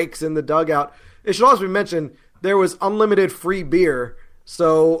taking breaks in the dugout. It should also be mentioned there was unlimited free beer.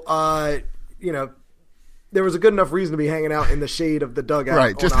 So, there was a good enough reason to be hanging out in the shade of the dugout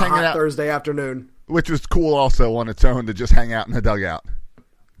on just a hanging hot out Thursday afternoon. Which was cool also on its own to just hang out in the dugout.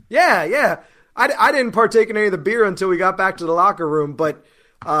 Yeah. I didn't partake in any of the beer until we got back to the locker room, but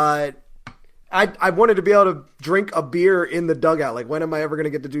I wanted to be able to drink a beer in the dugout. Like, when am I ever going to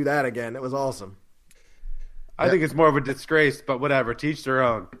get to do that again? It was awesome. I think it's more of a disgrace, but whatever. Teach their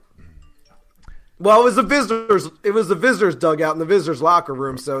own. Well, it was the visitors. It was the visitors' dugout in the visitors' locker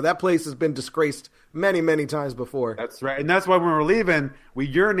room. So that place has been disgraced many, many times before. That's right, and that's why when we were leaving,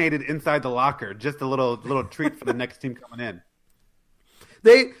 we urinated inside the locker. Just a little treat for the next team coming in.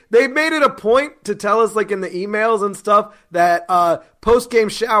 They made it a point to tell us, like in the emails and stuff, that post-game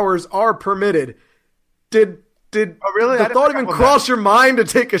showers are permitted. Did really? the thought even cross your mind to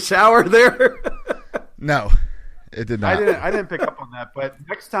take a shower there? No, it did not. I didn't pick up on that, but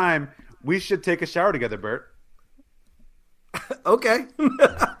next time we should take a shower together, Bert. Okay.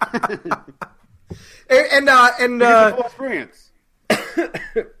 and full experience.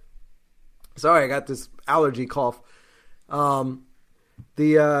 Sorry, I got this allergy cough.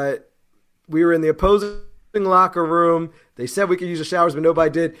 We were in the opposing locker room. They said we could use the showers, but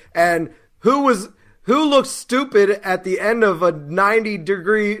nobody did. And who looked stupid at the end of a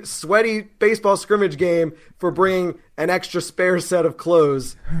 90-degree sweaty baseball scrimmage game for bringing an extra spare set of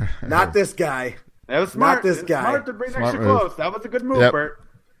clothes? Not this guy. That was smart. Not this guy. Smart to bring Smart extra move. clothes. That was a good move, Yep. Bert.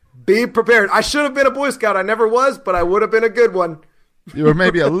 Be prepared. I should have been a Boy Scout. I never was, but I would have been a good one. You were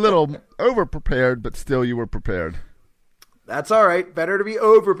maybe a little over-prepared, but still you were prepared. That's all right. Better to be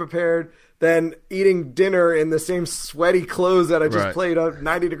over-prepared than eating dinner in the same sweaty clothes that I just Right. played a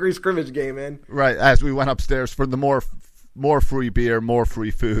 90-degree scrimmage game in. Right, as we went upstairs for the more free beer, more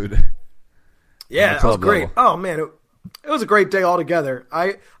free food. Yeah, that was club great. level. Oh, man, it was a great day altogether.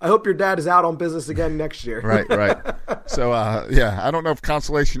 I hope your dad is out on business again next year. Right. So, I don't know if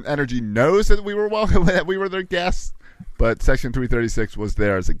Constellation Energy knows that we were welcome, that we were their guests, but Section 336 was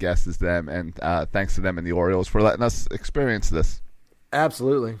there as a guest as them, and thanks to them and the Orioles for letting us experience this.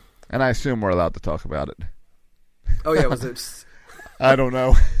 Absolutely. And I assume we're allowed to talk about it. Oh, yeah, was it? I don't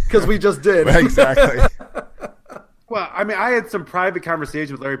know. Because we just did. Exactly. Well, I mean, I had some private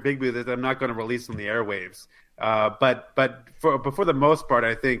conversations with Larry Bigby that I'm not going to release on the airwaves. But for the most part,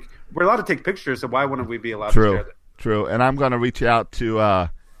 I think we're allowed to take pictures, so why wouldn't we be allowed to share them? True. And I'm going to reach out to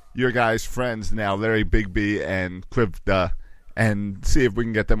your guys' friends now, Larry Bigby and Krivda, and see if we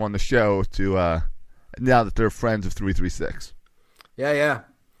can get them on the show to now that they're friends of 336. Yeah.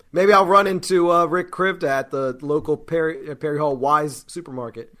 Maybe I'll run into Rick Krivda at the local Perry Hall Wise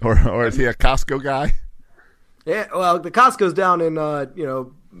supermarket. Or is he a Costco guy? Yeah, well, the Costco's down in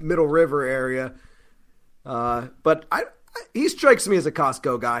Middle River area, but he strikes me as a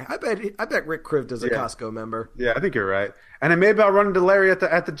Costco guy. I bet Rick Krivda's a Costco member. Yeah, I think you're right. And then maybe I'll run into Larry at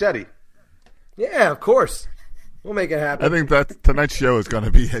the jetty. Yeah, of course. We'll make it happen. I think that tonight's show is going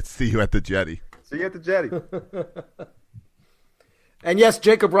to be see you at the jetty. See you at the jetty. And yes,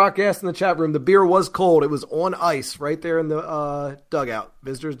 Jacob Rock asked in the chat room, the beer was cold. It was on ice right there in the dugout,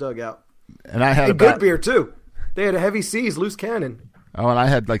 visitors' dugout. And I had good beer, too. They had a Heavy Seas, Loose Cannon. Oh, and I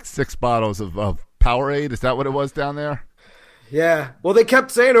had like 6 bottles of Powerade. Is that what it was down there? Yeah. Well, they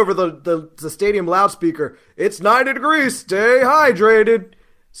kept saying over the stadium loudspeaker, it's 90 degrees, stay hydrated.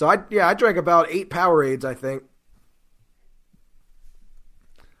 So, I drank about 8 Powerades, I think.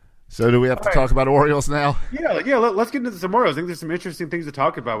 So do we have to talk about Orioles now? Yeah. Let's get into some Orioles. I think there's some interesting things to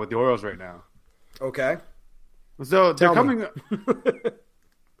talk about with the Orioles right now. Okay. So they're coming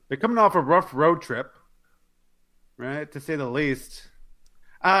off a rough road trip, right, to say the least.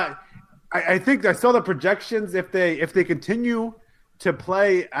 I think I saw the projections. If they continue to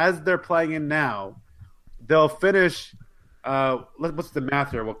play as they're playing in now, they'll finish. What's the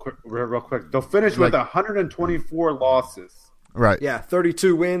math here? Real quick. They'll finish with 124 losses. Right. Yeah,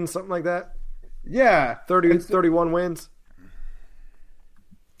 32 wins, something like that. Yeah. 31 wins.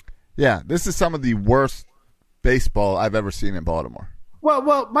 Yeah, this is some of the worst baseball I've ever seen in Baltimore.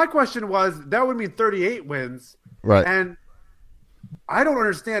 Well, my question was, that would mean 38 wins. Right. And I don't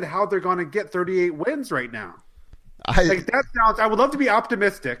understand how they're going to get 38 wins right now. I would love to be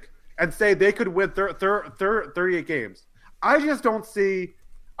optimistic and say they could win 38 games. I just don't see.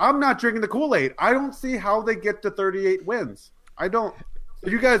 I'm not drinking the Kool-Aid. I don't see how they get to 38 wins. I don't.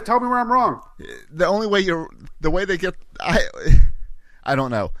 You guys tell me where I'm wrong. The only way they get, I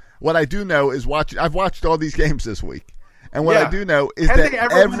don't know. What I do know is I've watched all these games this week, and what I do know is that they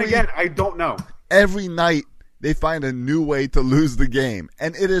ever win again? I don't know. Every night they find a new way to lose the game,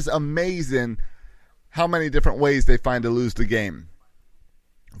 and it is amazing how many different ways they find to lose the game.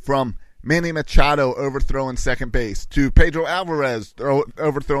 From Manny Machado overthrowing second base, to Pedro Alvarez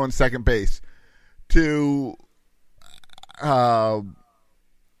overthrowing second base, to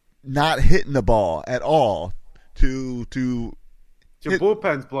not hitting the ball at all, to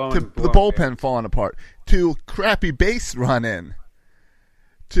bullpen's blowing. The bullpen falling apart, to crappy base running,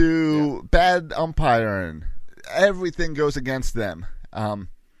 to bad umpiring. Everything goes against them.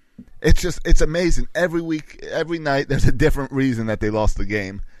 It's amazing. Every week, every night, there's a different reason that they lost the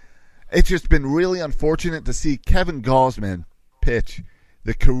game. It's just been really unfortunate to see Kevin Gausman pitch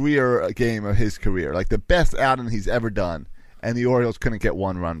the career game of his career, like the best outing he's ever done, and the Orioles couldn't get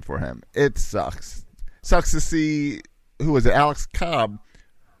one run for him. It sucks. Sucks to see, who was it, Alex Cobb,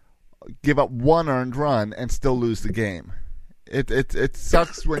 give up one earned run and still lose the game. It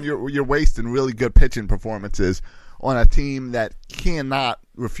sucks when you're wasting really good pitching performances on a team that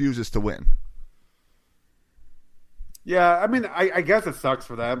refuses to win. Yeah, I mean, I guess it sucks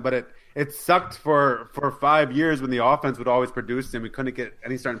for them, but it sucked for 5 years when the offense would always produce and we couldn't get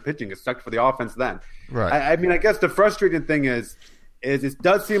any starting pitching. It sucked for the offense then. Right. I mean, I guess the frustrating thing is it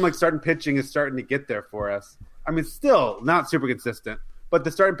does seem like starting pitching is starting to get there for us. I mean, still not super consistent, but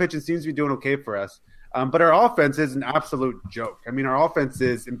the starting pitching seems to be doing okay for us. But our offense is an absolute joke. I mean, our offense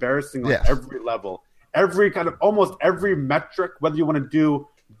is embarrassing on every level. Almost every metric, whether you want to do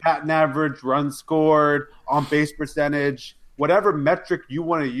batting average, runs scored, on base percentage, whatever metric you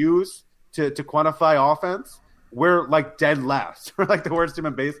want to use to quantify offense, we're like dead last. We're like the worst team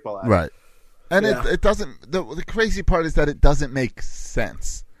in baseball at it. Right. And it doesn't. The crazy part is that it doesn't make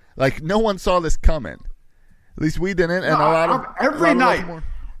sense. Like no one saw this coming. At least we didn't. And every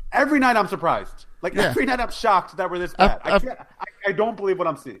night I'm surprised. Every night I'm shocked that we're this bad. I don't believe what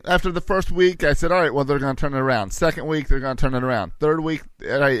I'm seeing. After the first week, I said, all right, well, they're going to turn it around. Second week, they're going to turn it around. Third week,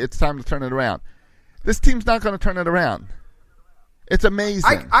 all right, it's time to turn it around. This team's not going to turn it around. It's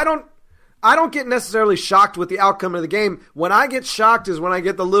amazing. I don't get necessarily shocked with the outcome of the game. When I get shocked is when I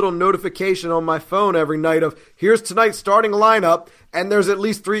get the little notification on my phone every night of, here's tonight's starting lineup, and there's at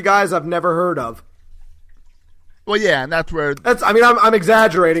least 3 guys I've never heard of. Well, yeah, and that's where... I'm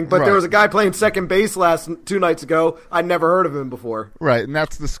exaggerating, but right. There was a guy playing second base 2 nights ago. I'd never heard of him before. Right, and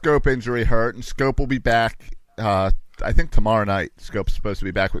that's the Scope injury hurt, and Scope will be back, I think tomorrow night. Scope's supposed to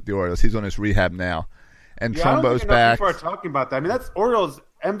be back with the Orioles. He's on his rehab now. And Trumbo's back. People are talking about that. I mean, that's Orioles'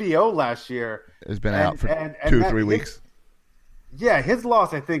 MVO last year. Has been out for 2 or 3 weeks. Yeah, his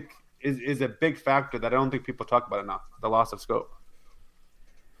loss, I think, is a big factor that I don't think people talk about enough, the loss of Scope.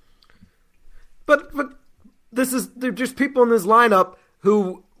 But they're just people in this lineup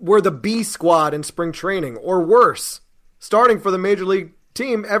who were the B squad in spring training, or worse, starting for the major league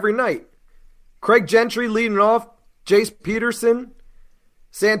team every night. Craig Gentry leading off, Jace Peterson,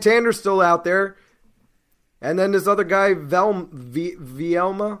 Santander's still out there, and then this other guy,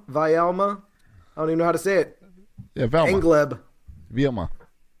 Vielma. I don't even know how to say it. Yeah, Velma. Engleb. Vielma.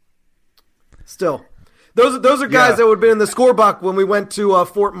 Still. Those are guys that would have been in the scorebook when we went to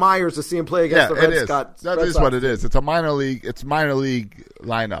Fort Myers to see him play against the Red Sox. That is what it is. It's a minor league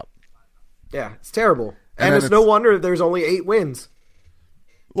lineup. Yeah, it's terrible. And it's no wonder there's only 8 wins.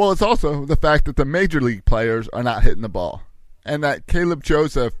 Well, it's also the fact that the major league players are not hitting the ball. And that Caleb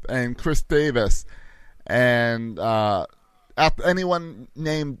Joseph and Chris Davis and anyone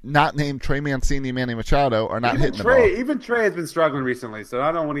not named Trey Mancini, Manny Machado are not hitting the ball. Even Trey has been struggling recently, so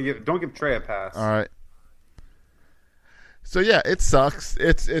I don't give Trey a pass. All right. So yeah, it sucks.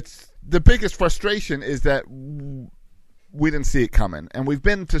 It's the biggest frustration is that we didn't see it coming, and we've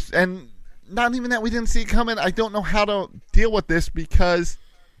been to, and not even that we didn't see it coming. I don't know how to deal with this because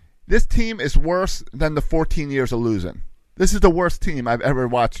this team is worse than the 14 years of losing. This is the worst team I've ever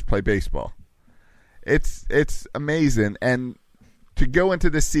watched play baseball. It's amazing, and to go into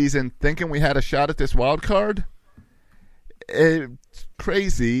this season thinking we had a shot at this wild card, it's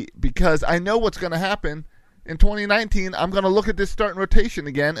crazy because I know what's going to happen. In 2019, I'm going to look at this starting rotation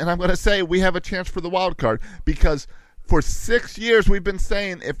again, and I'm going to say we have a chance for the wild card because for 6 years we've been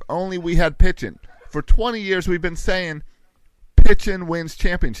saying if only we had pitching. For 20 years we've been saying pitching wins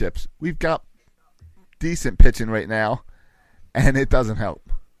championships. We've got decent pitching right now, and it doesn't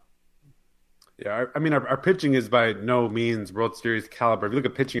help. Yeah, I mean, our pitching is by no means World Series caliber. If you look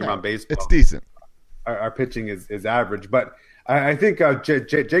at pitching around baseball, it's decent. Our pitching is average, but I think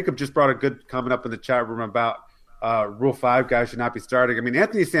Jacob just brought a good comment up in the chat room about Rule 5 guys should not be starting. I mean,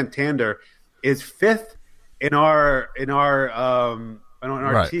 Anthony Santander is 5th in our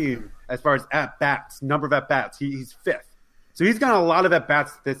right. team as far as at bats, number of at bats. He's 5th, so he's got a lot of at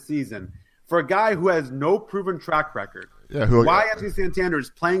bats this season for a guy who has no proven track record. Yeah, why Anthony Santander is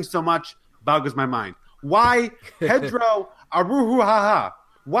playing so much boggles my mind. Why Pedro Aruhuhaha?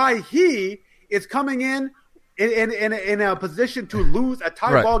 Why he is coming in a position to lose a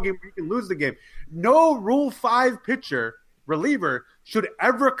tie ball game where you can lose the game. No Rule 5 pitcher, reliever, should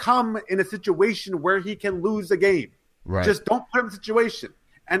ever come in a situation where he can lose the game. Right. Just don't put him in a situation.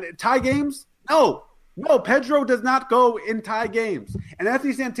 And tie games? No. No, Pedro does not go in tie games. And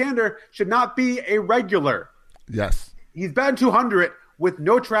Anthony Santander should not be a regular. Yes. He's batting 200 with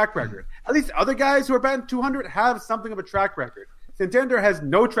no track record. At least other guys who are batting 200 have something of a track record. Santander has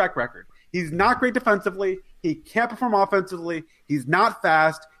no track record. He's not great defensively. He can't perform offensively. He's not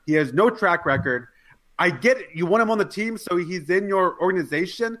fast. He has no track record. I get it. You want him on the team so he's in your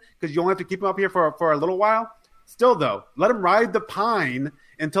organization because you only have to keep him up here for a little while. Still, though, let him ride the pine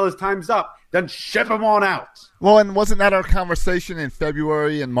until his time's up. Then ship him on out. Well, and wasn't that our conversation in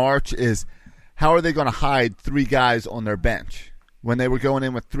February and March is how are they going to hide 3 guys on their bench when they were going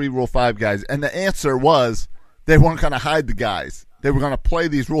in with 3 Rule 5 guys? And the answer was they weren't going to hide the guys. They were going to play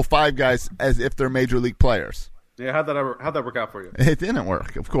these Rule 5 guys as if they're major league players. Yeah, how'd that work out for you? It didn't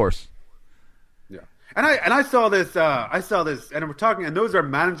work, of course. Yeah, and I saw this. And we're talking, and those are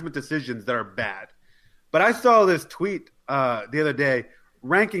management decisions that are bad. But I saw this tweet the other day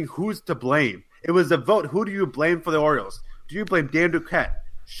ranking who's to blame. It was a vote. Who do you blame for the Orioles? Do you blame Dan Duquette,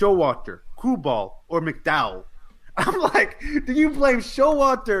 Showalter, Kubal, or McDowell? I'm like, do you blame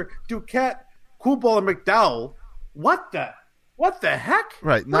Showalter, Duquette, Kubal, or McDowell? What the heck?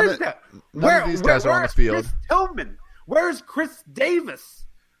 Right. None of these guys are on the field. Chris Tillman? Where is Chris Davis?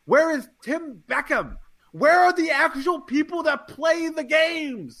 Where is Tim Beckham? Where are the actual people that play the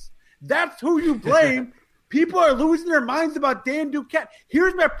games? That's who you blame. People are losing their minds about Dan Duquette.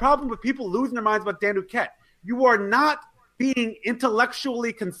 Here's my problem with people losing their minds about Dan Duquette. You are not being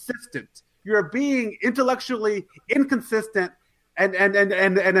intellectually consistent. You're being intellectually inconsistent and a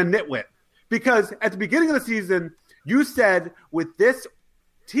nitwit. Because at the beginning of the season, you said with this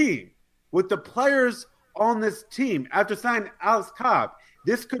team, with the players on this team, after signing Alex Cobb,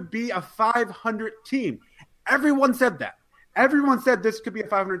 this could be a 500 team. Everyone said that. Everyone said this could be a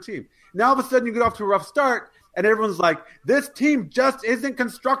 500 team. Now, all of a sudden, you get off to a rough start, and everyone's like, this team just isn't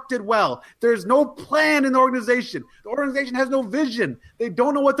constructed well. There's no plan in the organization. The organization has no vision. They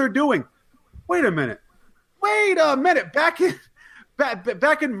don't know what they're doing. Wait a minute. Back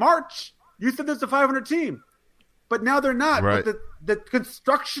in March, you said there's a 500 team. But now they're not. Right. But the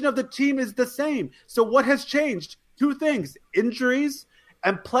construction of the team is the same. So what has changed? 2 things. Injuries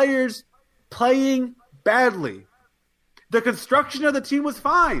and players playing badly. The construction of the team was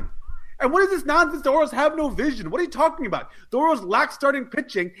fine. And what is this nonsense? The Orioles have no vision. What are you talking about? The Orioles lack starting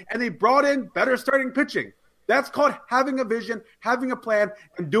pitching, and they brought in better starting pitching. That's called having a vision, having a plan,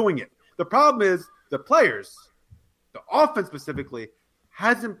 and doing it. The problem is the players, the offense specifically,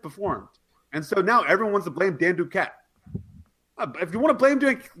 hasn't performed. And so now everyone wants to blame Dan Duquette. If you want to blame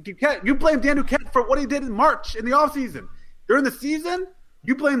Dan Duquette, you blame Dan Duquette for what he did in March in the offseason. During the season,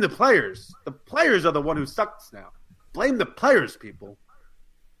 you blame the players. The players are the one who sucks now. Blame the players, people.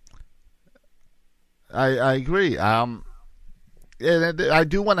 I agree. And I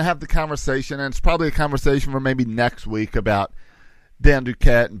do want to have the conversation, and it's probably a conversation for maybe next week about Dan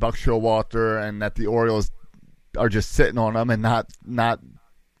Duquette and Buck Showalter, and that the Orioles are just sitting on them and not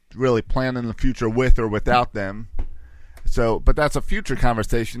really planning the future with or without them. So, but that's a future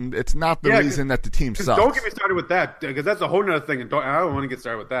conversation. It's not the reason that the team sucks. Don't get me started with that, because that's a whole other thing, and I don't want to get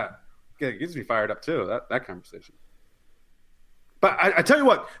started with that. It gets me fired up too. That conversation. But I tell you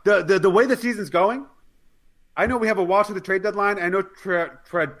what, the way the season's going, I know we have a watch of the trade deadline. I know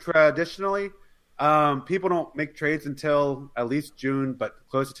traditionally people don't make trades until at least June, but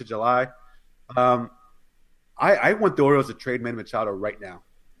closer to July. I want the Orioles to trade Manny Machado right now.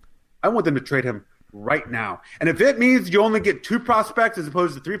 I want them to trade him right now. And if it means you only get 2 prospects as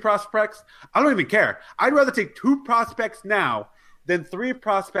opposed to 3 prospects, I don't even care. I'd rather take 2 prospects now than 3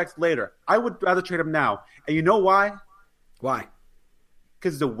 prospects later. I would rather trade him now. And you know why? Why?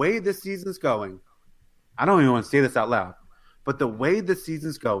 Because the way this season's going, I don't even want to say this out loud, but the way this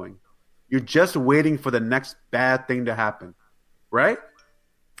season's going, you're just waiting for the next bad thing to happen, right?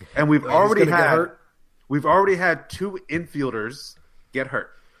 And we've already had 2 infielders get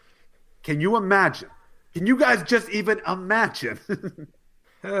hurt. Can you imagine? Can you guys just even imagine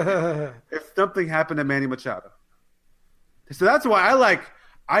if something happened to Manny Machado? So that's why I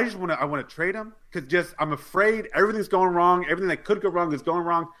want to trade him, because I'm afraid everything's going wrong. Everything that could go wrong is going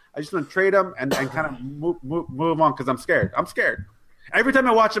wrong. I just want to trade him and kind of move on, because I'm scared. I'm scared. Every time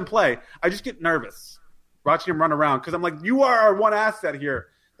I watch him play, I just get nervous watching him run around, because I'm like, you are our one asset here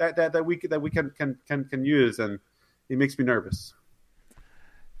that we can use, and he makes me nervous.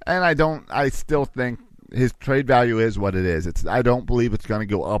 And I still think his trade value is what it is. I don't believe it's going to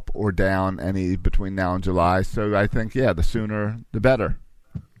go up or down any between now and July. So I think, the sooner the better.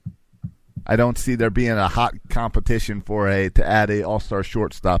 I don't see there being a hot competition to add a all-star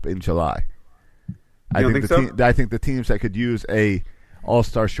shortstop in July. I think the teams that could use a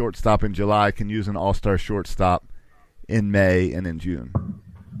all-star shortstop in July can use an all-star shortstop in May and in June.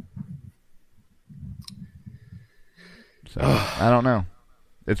 So I don't know.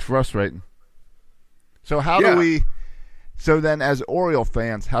 It's frustrating. So So then, as Oriole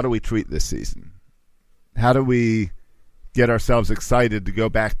fans, how do we treat this season? How do we get ourselves excited to go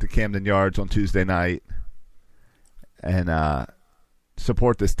back to Camden Yards on Tuesday night and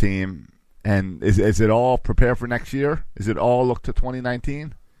support this team? And is it all prepare for next year? Is it all look to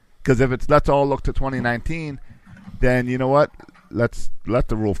 2019? Because if it's let's all look to 2019, then you know what? Let's let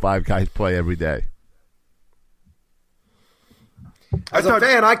the Rule 5 guys play every day. As a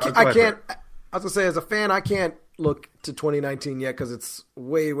fan, I can't. I was gonna say, as a fan, I can't look to 2019 yet because it's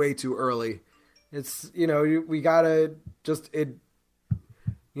way, way too early. It's we gotta just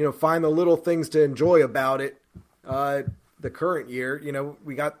find the little things to enjoy about it. The current year,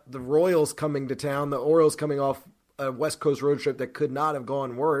 we got the Royals coming to town, the Orioles coming off a West Coast road trip that could not have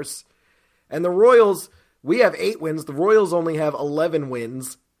gone worse, and the Royals, we have 8 wins. The Royals only have 11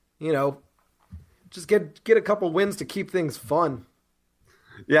 wins. Just get a couple wins to keep things fun.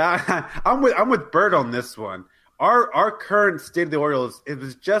 Yeah, I'm with Bert on this one. Our current state of the Orioles,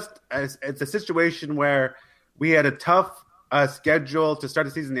 it's a situation where we had a tough schedule to start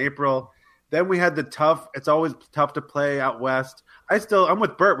the season in April. Then we had it's always tough to play out west. I'm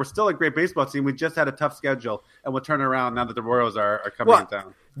with Bert. We're still a great baseball team. We just had a tough schedule, and we'll turn around now that the Royals are coming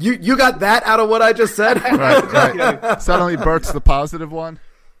down. You got that out of what I just said? Right. Suddenly Bert's the positive one?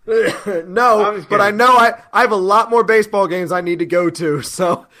 No, but I know I have a lot more baseball games I need to go to,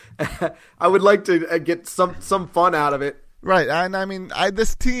 so I would like to get some fun out of it. Right, and I mean,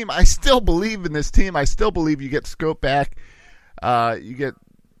 this team, I still believe in this team. I still believe you get Scope back, you get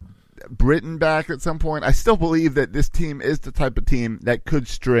Britton back at some point. I still believe that this team is the type of team that could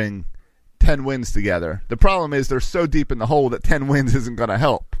string 10 wins together. The problem is they're so deep in the hole that 10 wins isn't going to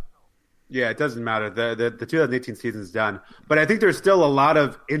help. Yeah, it doesn't matter. The 2018 season's done. But I think there's still a lot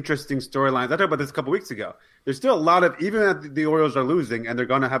of interesting storylines. I talked about this a couple weeks ago. There's still a lot of, even if the Orioles are losing and they're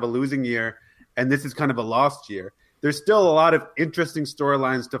going to have a losing year, and this is kind of a lost year, there's still a lot of interesting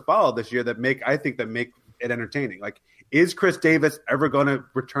storylines to follow this year that make it entertaining. Like, is Chris Davis ever going to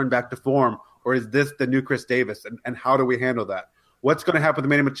return back to form, or is this the new Chris Davis? And how do we handle that? What's going to happen with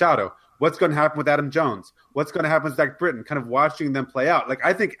Manny Machado? What's going to happen with Adam Jones? What's going to happen with Zach Britton? Kind of watching them play out. Like,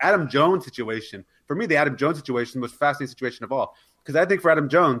 I think Adam Jones' situation, for me, the Adam Jones situation was the most fascinating situation of all. Because I think for Adam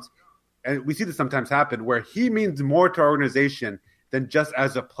Jones, and we see this sometimes happen, where he means more to our organization than just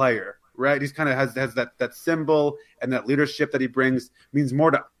as a player, right? He's kind of has that symbol and that leadership that he brings means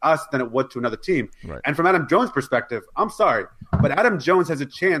more to us than it would to another team. Right. And from Adam Jones' perspective, I'm sorry, but Adam Jones has a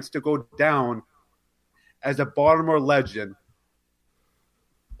chance to go down as a Baltimore legend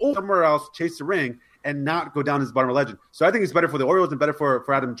or somewhere else, chase the ring, and not go down as Baltimore legend. So I think it's better for the Orioles and better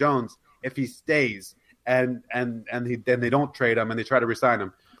for Adam Jones if he stays and they don't trade him and they try to re-sign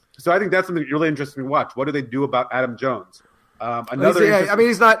him. So I think that's something really interesting to watch. What do they do about Adam Jones?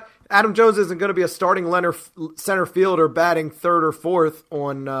 He's not. Adam Jones isn't going to be a starting center fielder batting third or fourth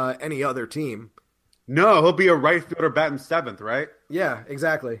on any other team. No, he'll be a right fielder batting seventh, right? Yeah,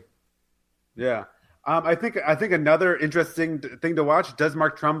 exactly. Yeah. I think another interesting thing to watch, does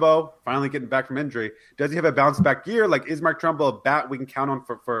Mark Trumbo, finally getting back from injury, does he have a bounce back year? Like, is Mark Trumbo a bat we can count on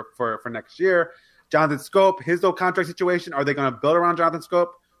for next year? Jonathan Scope, his little contract situation, are they going to build around Jonathan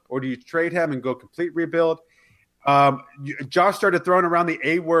Scope, or do you trade him and go complete rebuild? Josh started throwing around the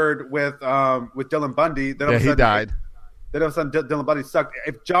A word with Dylan Bundy. Then he died. Then all of a sudden Dylan Bundy sucked.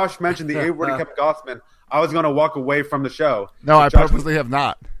 If Josh mentioned the A word to Kevin Gossman, I was going to walk away from the show. No, I purposely have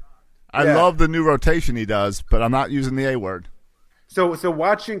not. I love the new rotation he does, but I'm not using the A word. So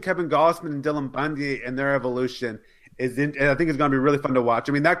watching Kevin Gossman and Dylan Bundy and their evolution I think it's going to be really fun to watch.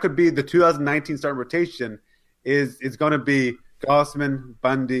 I mean, that could be the 2019 starting rotation is going to be Gossman,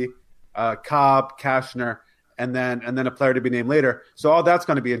 Bundy, Cobb, Cashner, and then a player to be named later. So all that's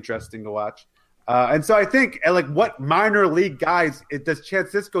going to be interesting to watch. And so I think, like, what minor league guys does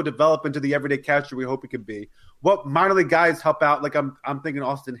Chance Sisco develop into the everyday catcher we hope he can be? What minor league guys help out? Like, I'm thinking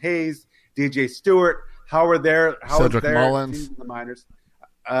Austin Hayes, DJ Stewart. Cedric Mullins in the minors?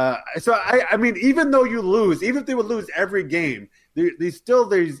 So I mean, even though you lose, even if they would lose every game,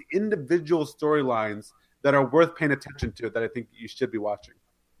 there's individual storylines that are worth paying attention to that I think you should be watching.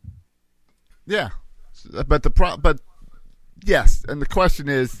 Yeah, but yes, and the question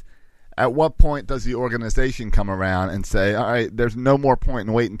is, at what point does the organization come around and say, all right, there's no more point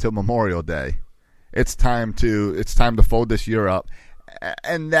in waiting until Memorial Day. It's time to fold this year up.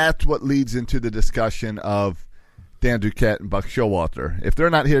 And that's what leads into the discussion of Dan Duquette and Buck Showalter. If they're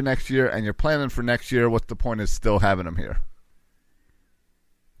not here next year and you're planning for next year, what's the point of still having them here?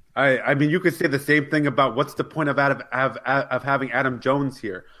 I mean, you could say the same thing about what's the point of having Adam Jones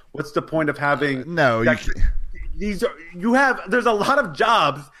here? What's the point of having no? There's a lot of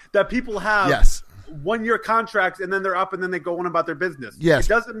jobs that people have. Yes. 1-year contracts, and then they're up, and then they go on about their business. Yes. It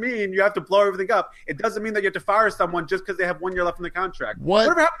doesn't mean you have to blow everything up. It doesn't mean that you have to fire someone just because they have 1 year left in the contract.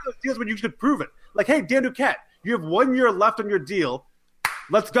 Whatever happened to those deals when you could prove it? Like, hey, Dan Duquette, you have 1 year left on your deal.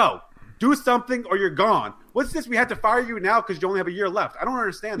 Let's go. Do something or you're gone. What's this? We had to fire you now because you only have a year left. I don't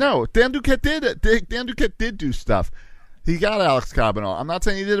understand that. No, Dan Duquette did it. Dan Duquette did do stuff. He got Alex Cobb and all. I'm not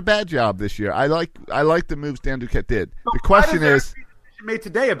saying he did a bad job this year. I like the moves Dan Duquette did. So the question is, decision made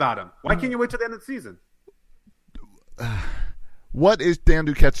today about him? Why can't you wait till the end of the season? What is Dan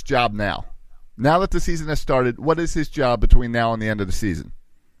Duquette's job now? Now that the season has started, what is his job between now and the end of the season?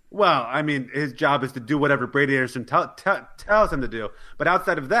 Well, I mean, his job is to do whatever Brady Anderson tells him to do. But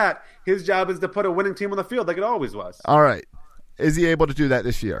outside of that, his job is to put a winning team on the field like it always was. All right. Is he able to do that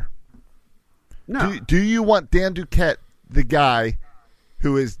this year? No. Do you want Dan Duquette, the guy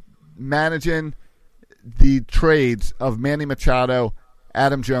who is managing the trades of Manny Machado,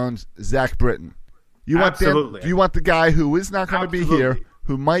 Adam Jones, Zach Britton? Absolutely. Do you want the guy who is not going to be here,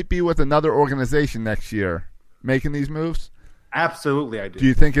 who might be with another organization next year, making these moves? Absolutely, I do. Do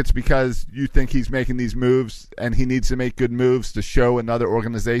you think it's because you think he's making these moves and he needs to make good moves to show another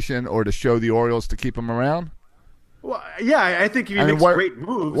organization or to show the Orioles to keep him around? Well, yeah, I think if he makes great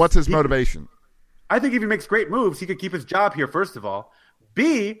moves. What's his motivation? I think if he makes great moves, he could keep his job here, first of all.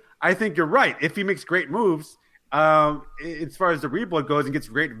 B, I think you're right. If he makes great moves, as far as the rebuild goes and gets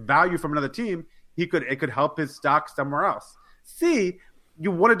great value from another team, it could help his stock somewhere else. C,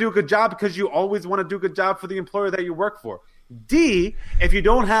 you want to do a good job because you always want to do a good job for the employer that you work for. D, if you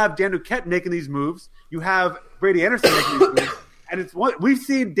don't have Dan Duquette making these moves, you have Brady Anderson making these moves. And it's what we've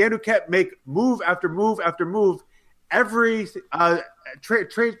seen Dan Duquette make move after move after move every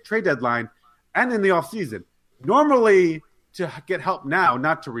trade deadline and in the offseason. Normally, to get help now,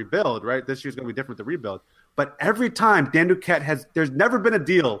 not to rebuild, right? This year's going to be different to rebuild. But every time Dan Duquette there's never been a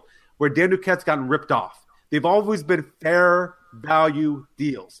deal where Dan Duquette's gotten ripped off. They've always been fair value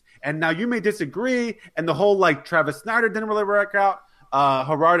deals. And now you may disagree, and the whole Travis Snyder didn't really work out.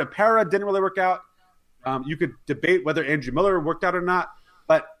 Gerardo Parra didn't really work out. You could debate whether Andrew Miller worked out or not,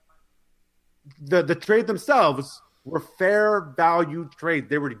 but the trade themselves were fair value trades.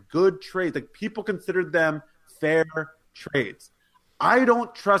 They were good trades. Like, people considered them fair trades. I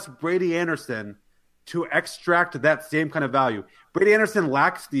don't trust Brady Anderson to extract that same kind of value. Brady Anderson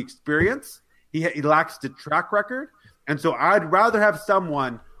lacks the experience. He lacks the track record. And so I'd rather have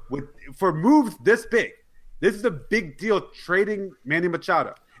someone for moves this big. This is a big deal, trading Manny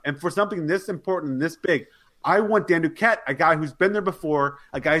Machado. And for something this important and this big, I want Dan Duquette, a guy who's been there before,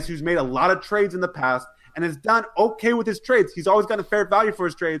 a guy who's made a lot of trades in the past and has done okay with his trades. He's always gotten fair value for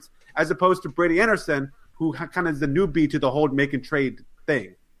his trades, as opposed to Brady Anderson, who kind of is the newbie to the whole making trade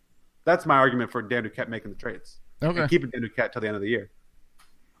thing. That's my argument for Dan Duquette making the trades. Okay. And keeping Dan Duquette till the end of the year.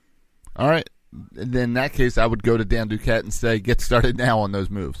 All right. Then in that case, I would go to Dan Duquette and say, get started now on those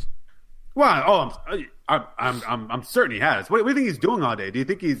moves. Well, I'm certain he has. What do you think he's doing all day? Do you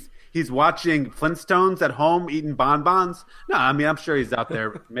think he's watching Flintstones at home, eating bonbons? No, I mean, I'm sure he's out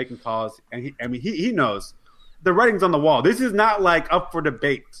there making calls, and he knows the writing's on the wall. This is not up for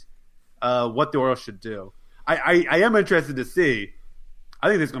debate. What the Orioles should do. I am interested to see. I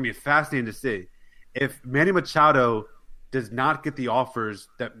think this is going to be fascinating to see if Manny Machado does not get the offers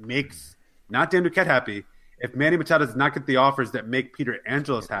that makes not Dan Duquette happy. If Manny Machado does not get the offers that make Peter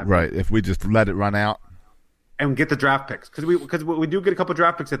Angelos happy, right? If we just let it run out and get the draft picks, because we do get a couple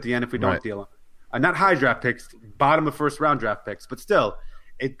draft picks at the end if we don't deal them. Not high draft picks, bottom of first round draft picks, but still,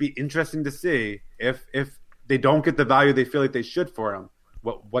 it'd be interesting to see if they don't get the value they feel like they should for him.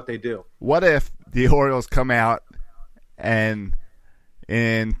 What they do. What if the Orioles come out and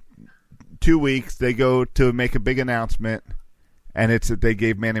in 2 weeks they go to make a big announcement and it's that they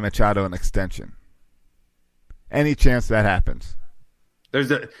gave Manny Machado an extension? Any chance that happens?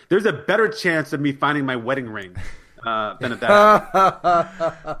 There's a better chance of me finding my wedding ring than of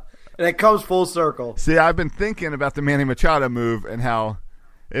that. And it comes full circle. See, I've been thinking about the Manny Machado move and how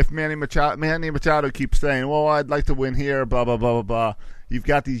if Manny Machado keeps saying, well, I'd like to win here, blah, blah, blah, blah, blah. You've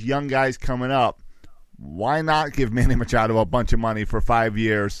got these young guys coming up. Why not give Manny Machado a bunch of money for 5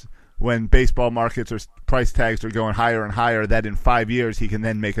 years when baseball markets or price tags are going higher and higher, that in 5 years he can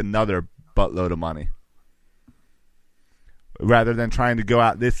then make another buttload of money? Rather than trying to go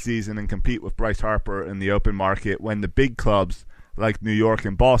out this season and compete with Bryce Harper in the open market when the big clubs like New York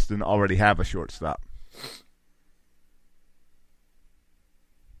and Boston already have a shortstop.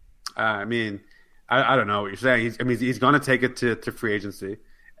 I mean, I don't know what you're saying. He's going to take it to free agency.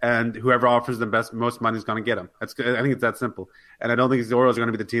 and whoever offers them most money is going to get him. I think it's that simple. And I don't think the Orioles are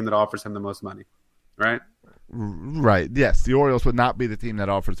going to be the team that offers him the most money, right? Right. Yes, the Orioles would not be the team that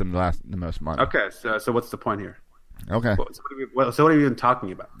offers him the most money. Okay, so what's the point here? Okay. So what are you even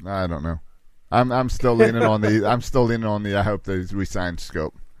talking about? I don't know. I'm still leaning on the. I'm still leaning on the. I hope that he's re-signed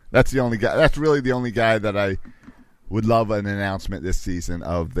Scope. That's the only guy. That's really the only guy that I would love an announcement this season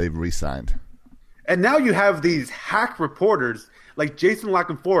of they've re-signed. And now you have these hack reporters like Jason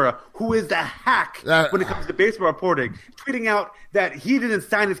LaCanfora, who is the hack when it comes to baseball reporting, tweeting out that he didn't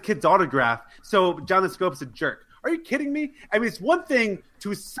sign his kid's autograph, so Jonathan Scope's a jerk. Are you kidding me? I mean, it's one thing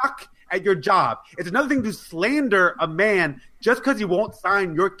to suck at your job. It's another thing to slander a man just because he won't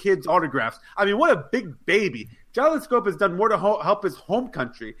sign your kid's autographs. I mean, what a big baby. Jonathan Scope has done more to help his home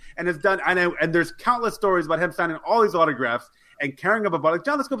country and has done, and there's countless stories about him signing all these autographs and caring about it.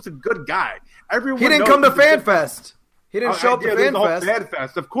 Jonathan Scope's a good guy. Everyone he didn't come to FanFest. He didn't show up to FanFest.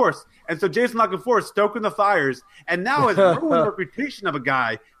 FanFest, of course. And so Jason LaCanfora is stoking the fires and now has ruined the reputation of a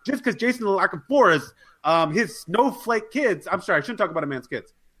guy just because Jason LaCanfora's his snowflake kids. I'm sorry, I shouldn't talk about a man's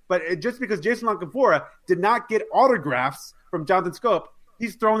kids. But just because Jason LaCanfora did not get autographs from Jonathan Scope,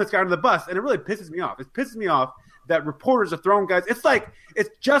 he's throwing this guy under the bus, and it really pisses me off. It pisses me off that reporters are throwing guys. It's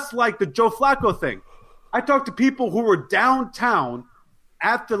just like the Joe Flacco thing. I talked to people who were downtown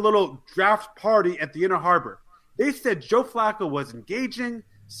at the little draft party at the Inner Harbor. They said Joe Flacco was engaging,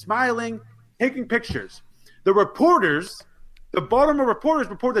 smiling, taking pictures. The Baltimore reporters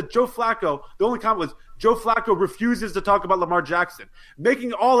reported that Joe Flacco, the only comment was Joe Flacco refuses to talk about Lamar Jackson,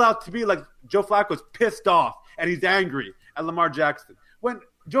 making it all out to be like Joe Flacco's pissed off and he's angry at Lamar Jackson. When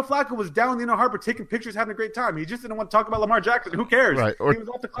Joe Flacco was down in the Inner Harbor taking pictures, having a great time. He just didn't want to talk about Lamar Jackson. Who cares? Right. He was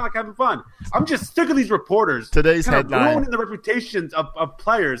off the clock having fun. I'm just sick of these reporters. Today's headline. Ruining the reputations of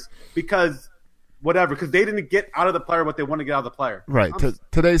players because they didn't get out of the player what they want to get out of the player. Right.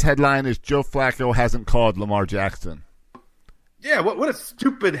 Today's headline is Joe Flacco hasn't called Lamar Jackson. Yeah, what a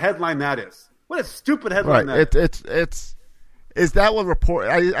stupid headline that is. What a stupid headline that is. Is that what report?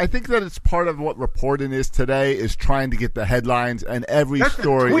 I think that it's part of what reporting is today, is trying to get the headlines, and every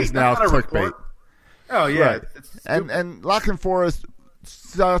story is now clickbait. Oh yeah, right. And LaCanfora is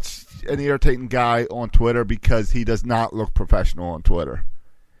such an irritating guy on Twitter because he does not look professional on Twitter.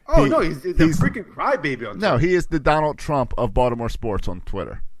 Oh no, he's a freaking crybaby on Twitter. No, he is the Donald Trump of Baltimore sports on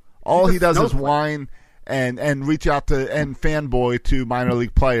Twitter. All he does is whine and reach out to and fanboy to minor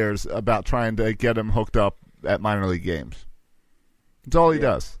league players about trying to get them hooked up at minor league games. That's all he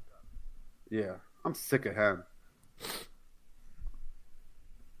does. Yeah, I'm sick of him.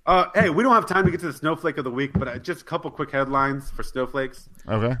 Hey, we don't have time to get to the Snowflake of the Week, but just a couple quick headlines for Snowflakes.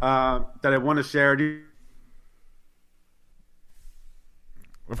 Okay. That I want to share.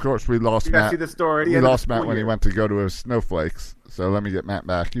 Of course, we lost you Matt. See the story? We lost Matt when he went to go to his Snowflakes. So let me get Matt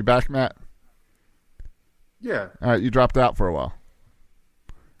back. You back, Matt? Yeah. All right, you dropped out for a while.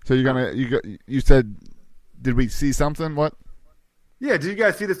 So you said, did we see something? What? Yeah, did you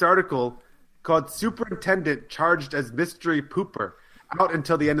guys see this article called "Superintendent Charged as Mystery Pooper" out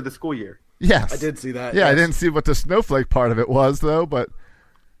until the end of the school year? Yes, I did see that. Yeah, yes. I didn't see what the snowflake part of it was though. But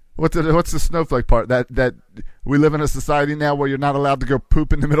what's the snowflake part? That we live in a society now where you're not allowed to go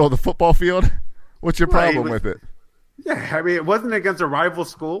poop in the middle of the football field. What's your problem with it? Yeah, I mean, it wasn't against a rival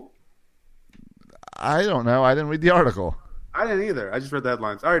school. I don't know. I didn't read the article. I didn't either. I just read the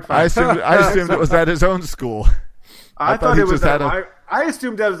headlines. All right, fine. I assumed it was at his own school. I thought it was. I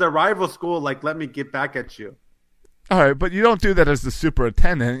assumed that was a rival school. Like, let me get back at you. All right, but you don't do that as the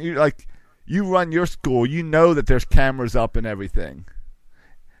superintendent. You run your school. You know that there's cameras up and everything.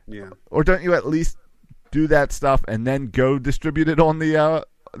 Yeah. Or don't you at least do that stuff and then go distribute it on the?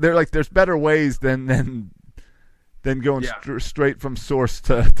 There's better ways than going straight from source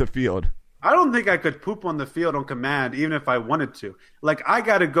to field. I don't think I could poop on the field on command, even if I wanted to. Like, I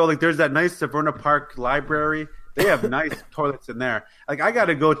got to go. Like, there's that nice Severna Park library. They have nice toilets in there. Like, I got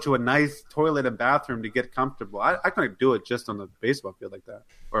to go to a nice toilet and bathroom to get comfortable. I couldn't do it just on the baseball field like that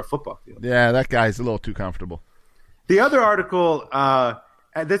or a football field. Yeah, that guy's a little too comfortable. The other article,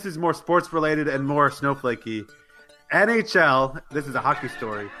 and this is more sports related and more snowflakey. NHL, this is a hockey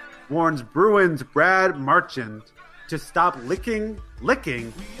story, warns Bruins Brad Marchand to stop licking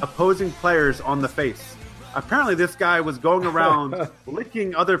opposing players on the face. Apparently, this guy was going around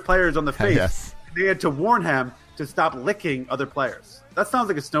licking other players on the face. Yes. They had to warn him to stop licking other players. That sounds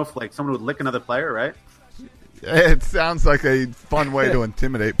like a snowflake. Someone would lick another player, right? It sounds like a fun way to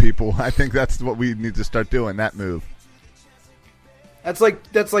intimidate people. I think that's what we need to start doing, that move. That's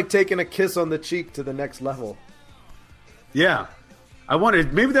like taking a kiss on the cheek to the next level. Yeah. I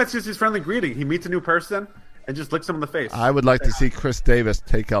wondered, maybe that's just his friendly greeting. He meets a new person, and just licks him in the face. I would like to see Chris Davis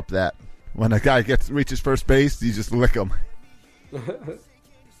take up that. When a guy reaches first base, you just lick him.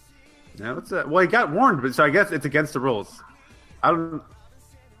 Yeah, well, he got warned, but so I guess it's against the rules. I don't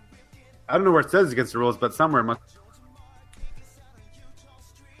know where it says against the rules, but somewhere it must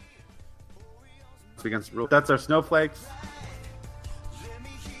be against the rules. That's our snowflakes.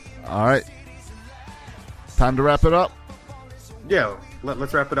 All right. Time to wrap it up? Yeah,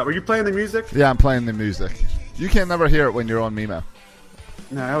 let's wrap it up. Are you playing the music? Yeah, I'm playing the music. You can never hear it when you're on Mimo.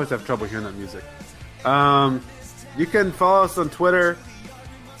 No, I always have trouble hearing that music. You can follow us on Twitter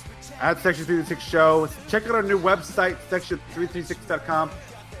at Section 336 Show. Check out our new website, section336.com.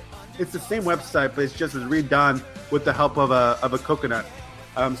 It's the same website, but it's just redone with the help of a coconut.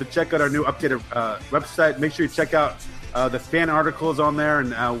 So check out our new updated website. Make sure you check out the fan articles on there,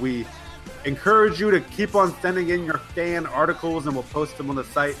 and we encourage you to keep on sending in your fan articles, and we'll post them on the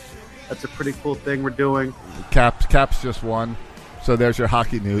site. That's a pretty cool thing we're doing. Caps just won, so there's your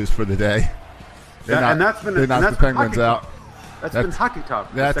hockey news for the day. They knocked the Penguins out. That's been hockey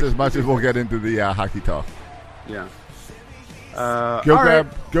talk. That's as much as we'll get into the hockey talk. Yeah.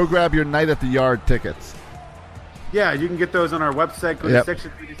 Go grab your Night at the Yard tickets. Yeah, you can get those on our website. Go to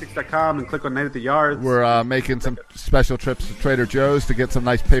section336.com and click on Night at the Yard. We're making some special trips to Trader Joe's to get some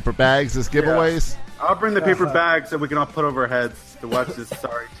nice paper bags as giveaways. Yeah. I'll bring the paper bags so we can all put over our heads to watch this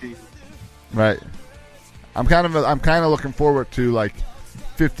sorry team. Right. I'm kind of looking forward to like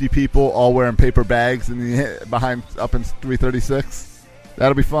 50 people all wearing paper bags up in 336.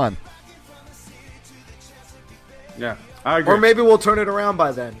 That'll be fun. Yeah, I agree. Or maybe we'll turn it around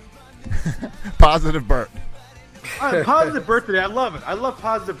by then. Positive Bert. Positive Bert today. I love it. I love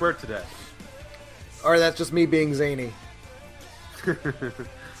Positive Bert today. Or that's just me being zany.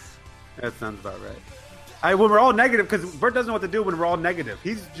 That sounds about right. When we're all negative, because Bert doesn't know what to do when we're all negative.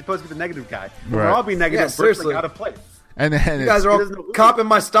 He's supposed to be the negative guy. When we're all being negative, Bert's like out of place. And you guys are all copying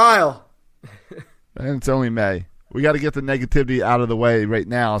my style. And it's only May. We got to get the negativity out of the way right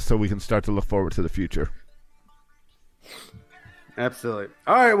now so we can start to look forward to the future. Absolutely.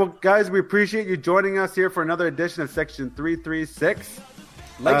 All right, well, guys, we appreciate you joining us here for another edition of Section 336.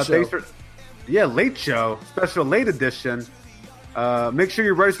 Late show. Late show. Special late edition. Make sure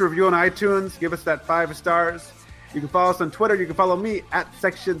you write us a review on iTunes. Give us that 5 stars. You can follow us on Twitter. You can follow me at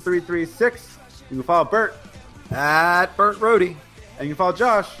Section 336. You can follow Bert at Bert Rohde. And you can follow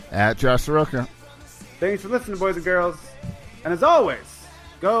Josh at Josh Soroka. Thanks for listening, boys and girls. And as always,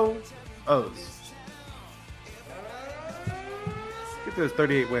 go O's. Get to those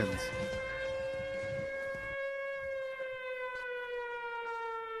 38 wins.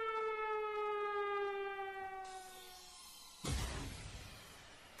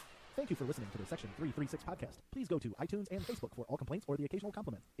 Thank you for listening to the Section 336 podcast. Please go to iTunes and Facebook for all complaints or the occasional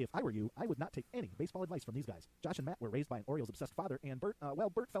compliment. If I were you, I would not take any baseball advice from these guys. Josh and Matt were raised by an Orioles-obsessed father, and Bert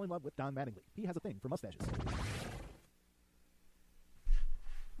fell in love with Don Mattingly. He has a thing for mustaches.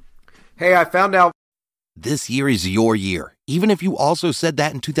 Hey, I found out. This year is your year, even if you also said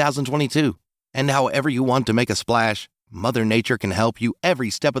that in 2022. And however you want to make a splash, Mother Nature can help you every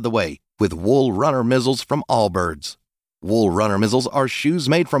step of the way with Wool Runner Mizzles from Allbirds. Wool Runner Mizzles are shoes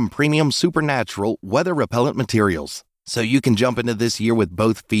made from premium supernatural weather-repellent materials, so you can jump into this year with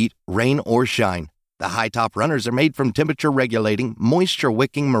both feet, rain or shine. The high-top runners are made from temperature-regulating,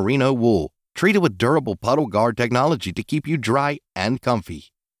 moisture-wicking merino wool, treated with durable puddle guard technology to keep you dry and comfy.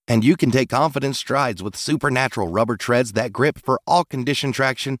 And you can take confident strides with supernatural rubber treads that grip for all condition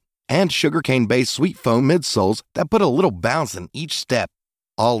traction and sugarcane-based sweet foam midsoles that put a little bounce in each step.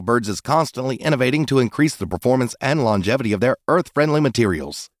 Allbirds is constantly innovating to increase the performance and longevity of their earth-friendly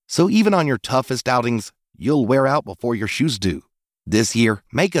materials. So even on your toughest outings, you'll wear out before your shoes do. This year,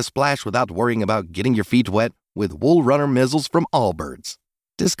 make a splash without worrying about getting your feet wet with Wool Runner Mizzles from Allbirds.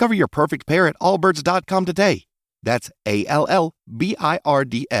 Discover your perfect pair at allbirds.com today. That's ALLBIRDS.com.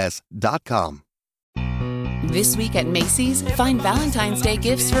 This week at Macy's, find Valentine's Day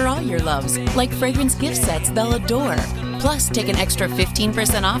gifts for all your loves, like fragrance gift sets they'll adore. Plus, take an extra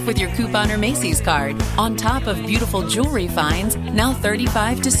 15% off with your coupon or Macy's card, on top of beautiful jewelry finds, now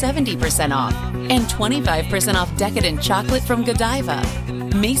 35 to 70% off, and 25% off decadent chocolate from Godiva.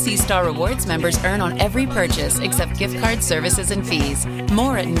 Macy's Star Rewards members earn on every purchase except gift card services and fees.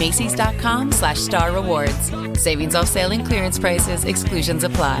 More at Macys.com/Star Rewards. Savings off sale and clearance prices. Exclusions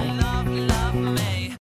apply.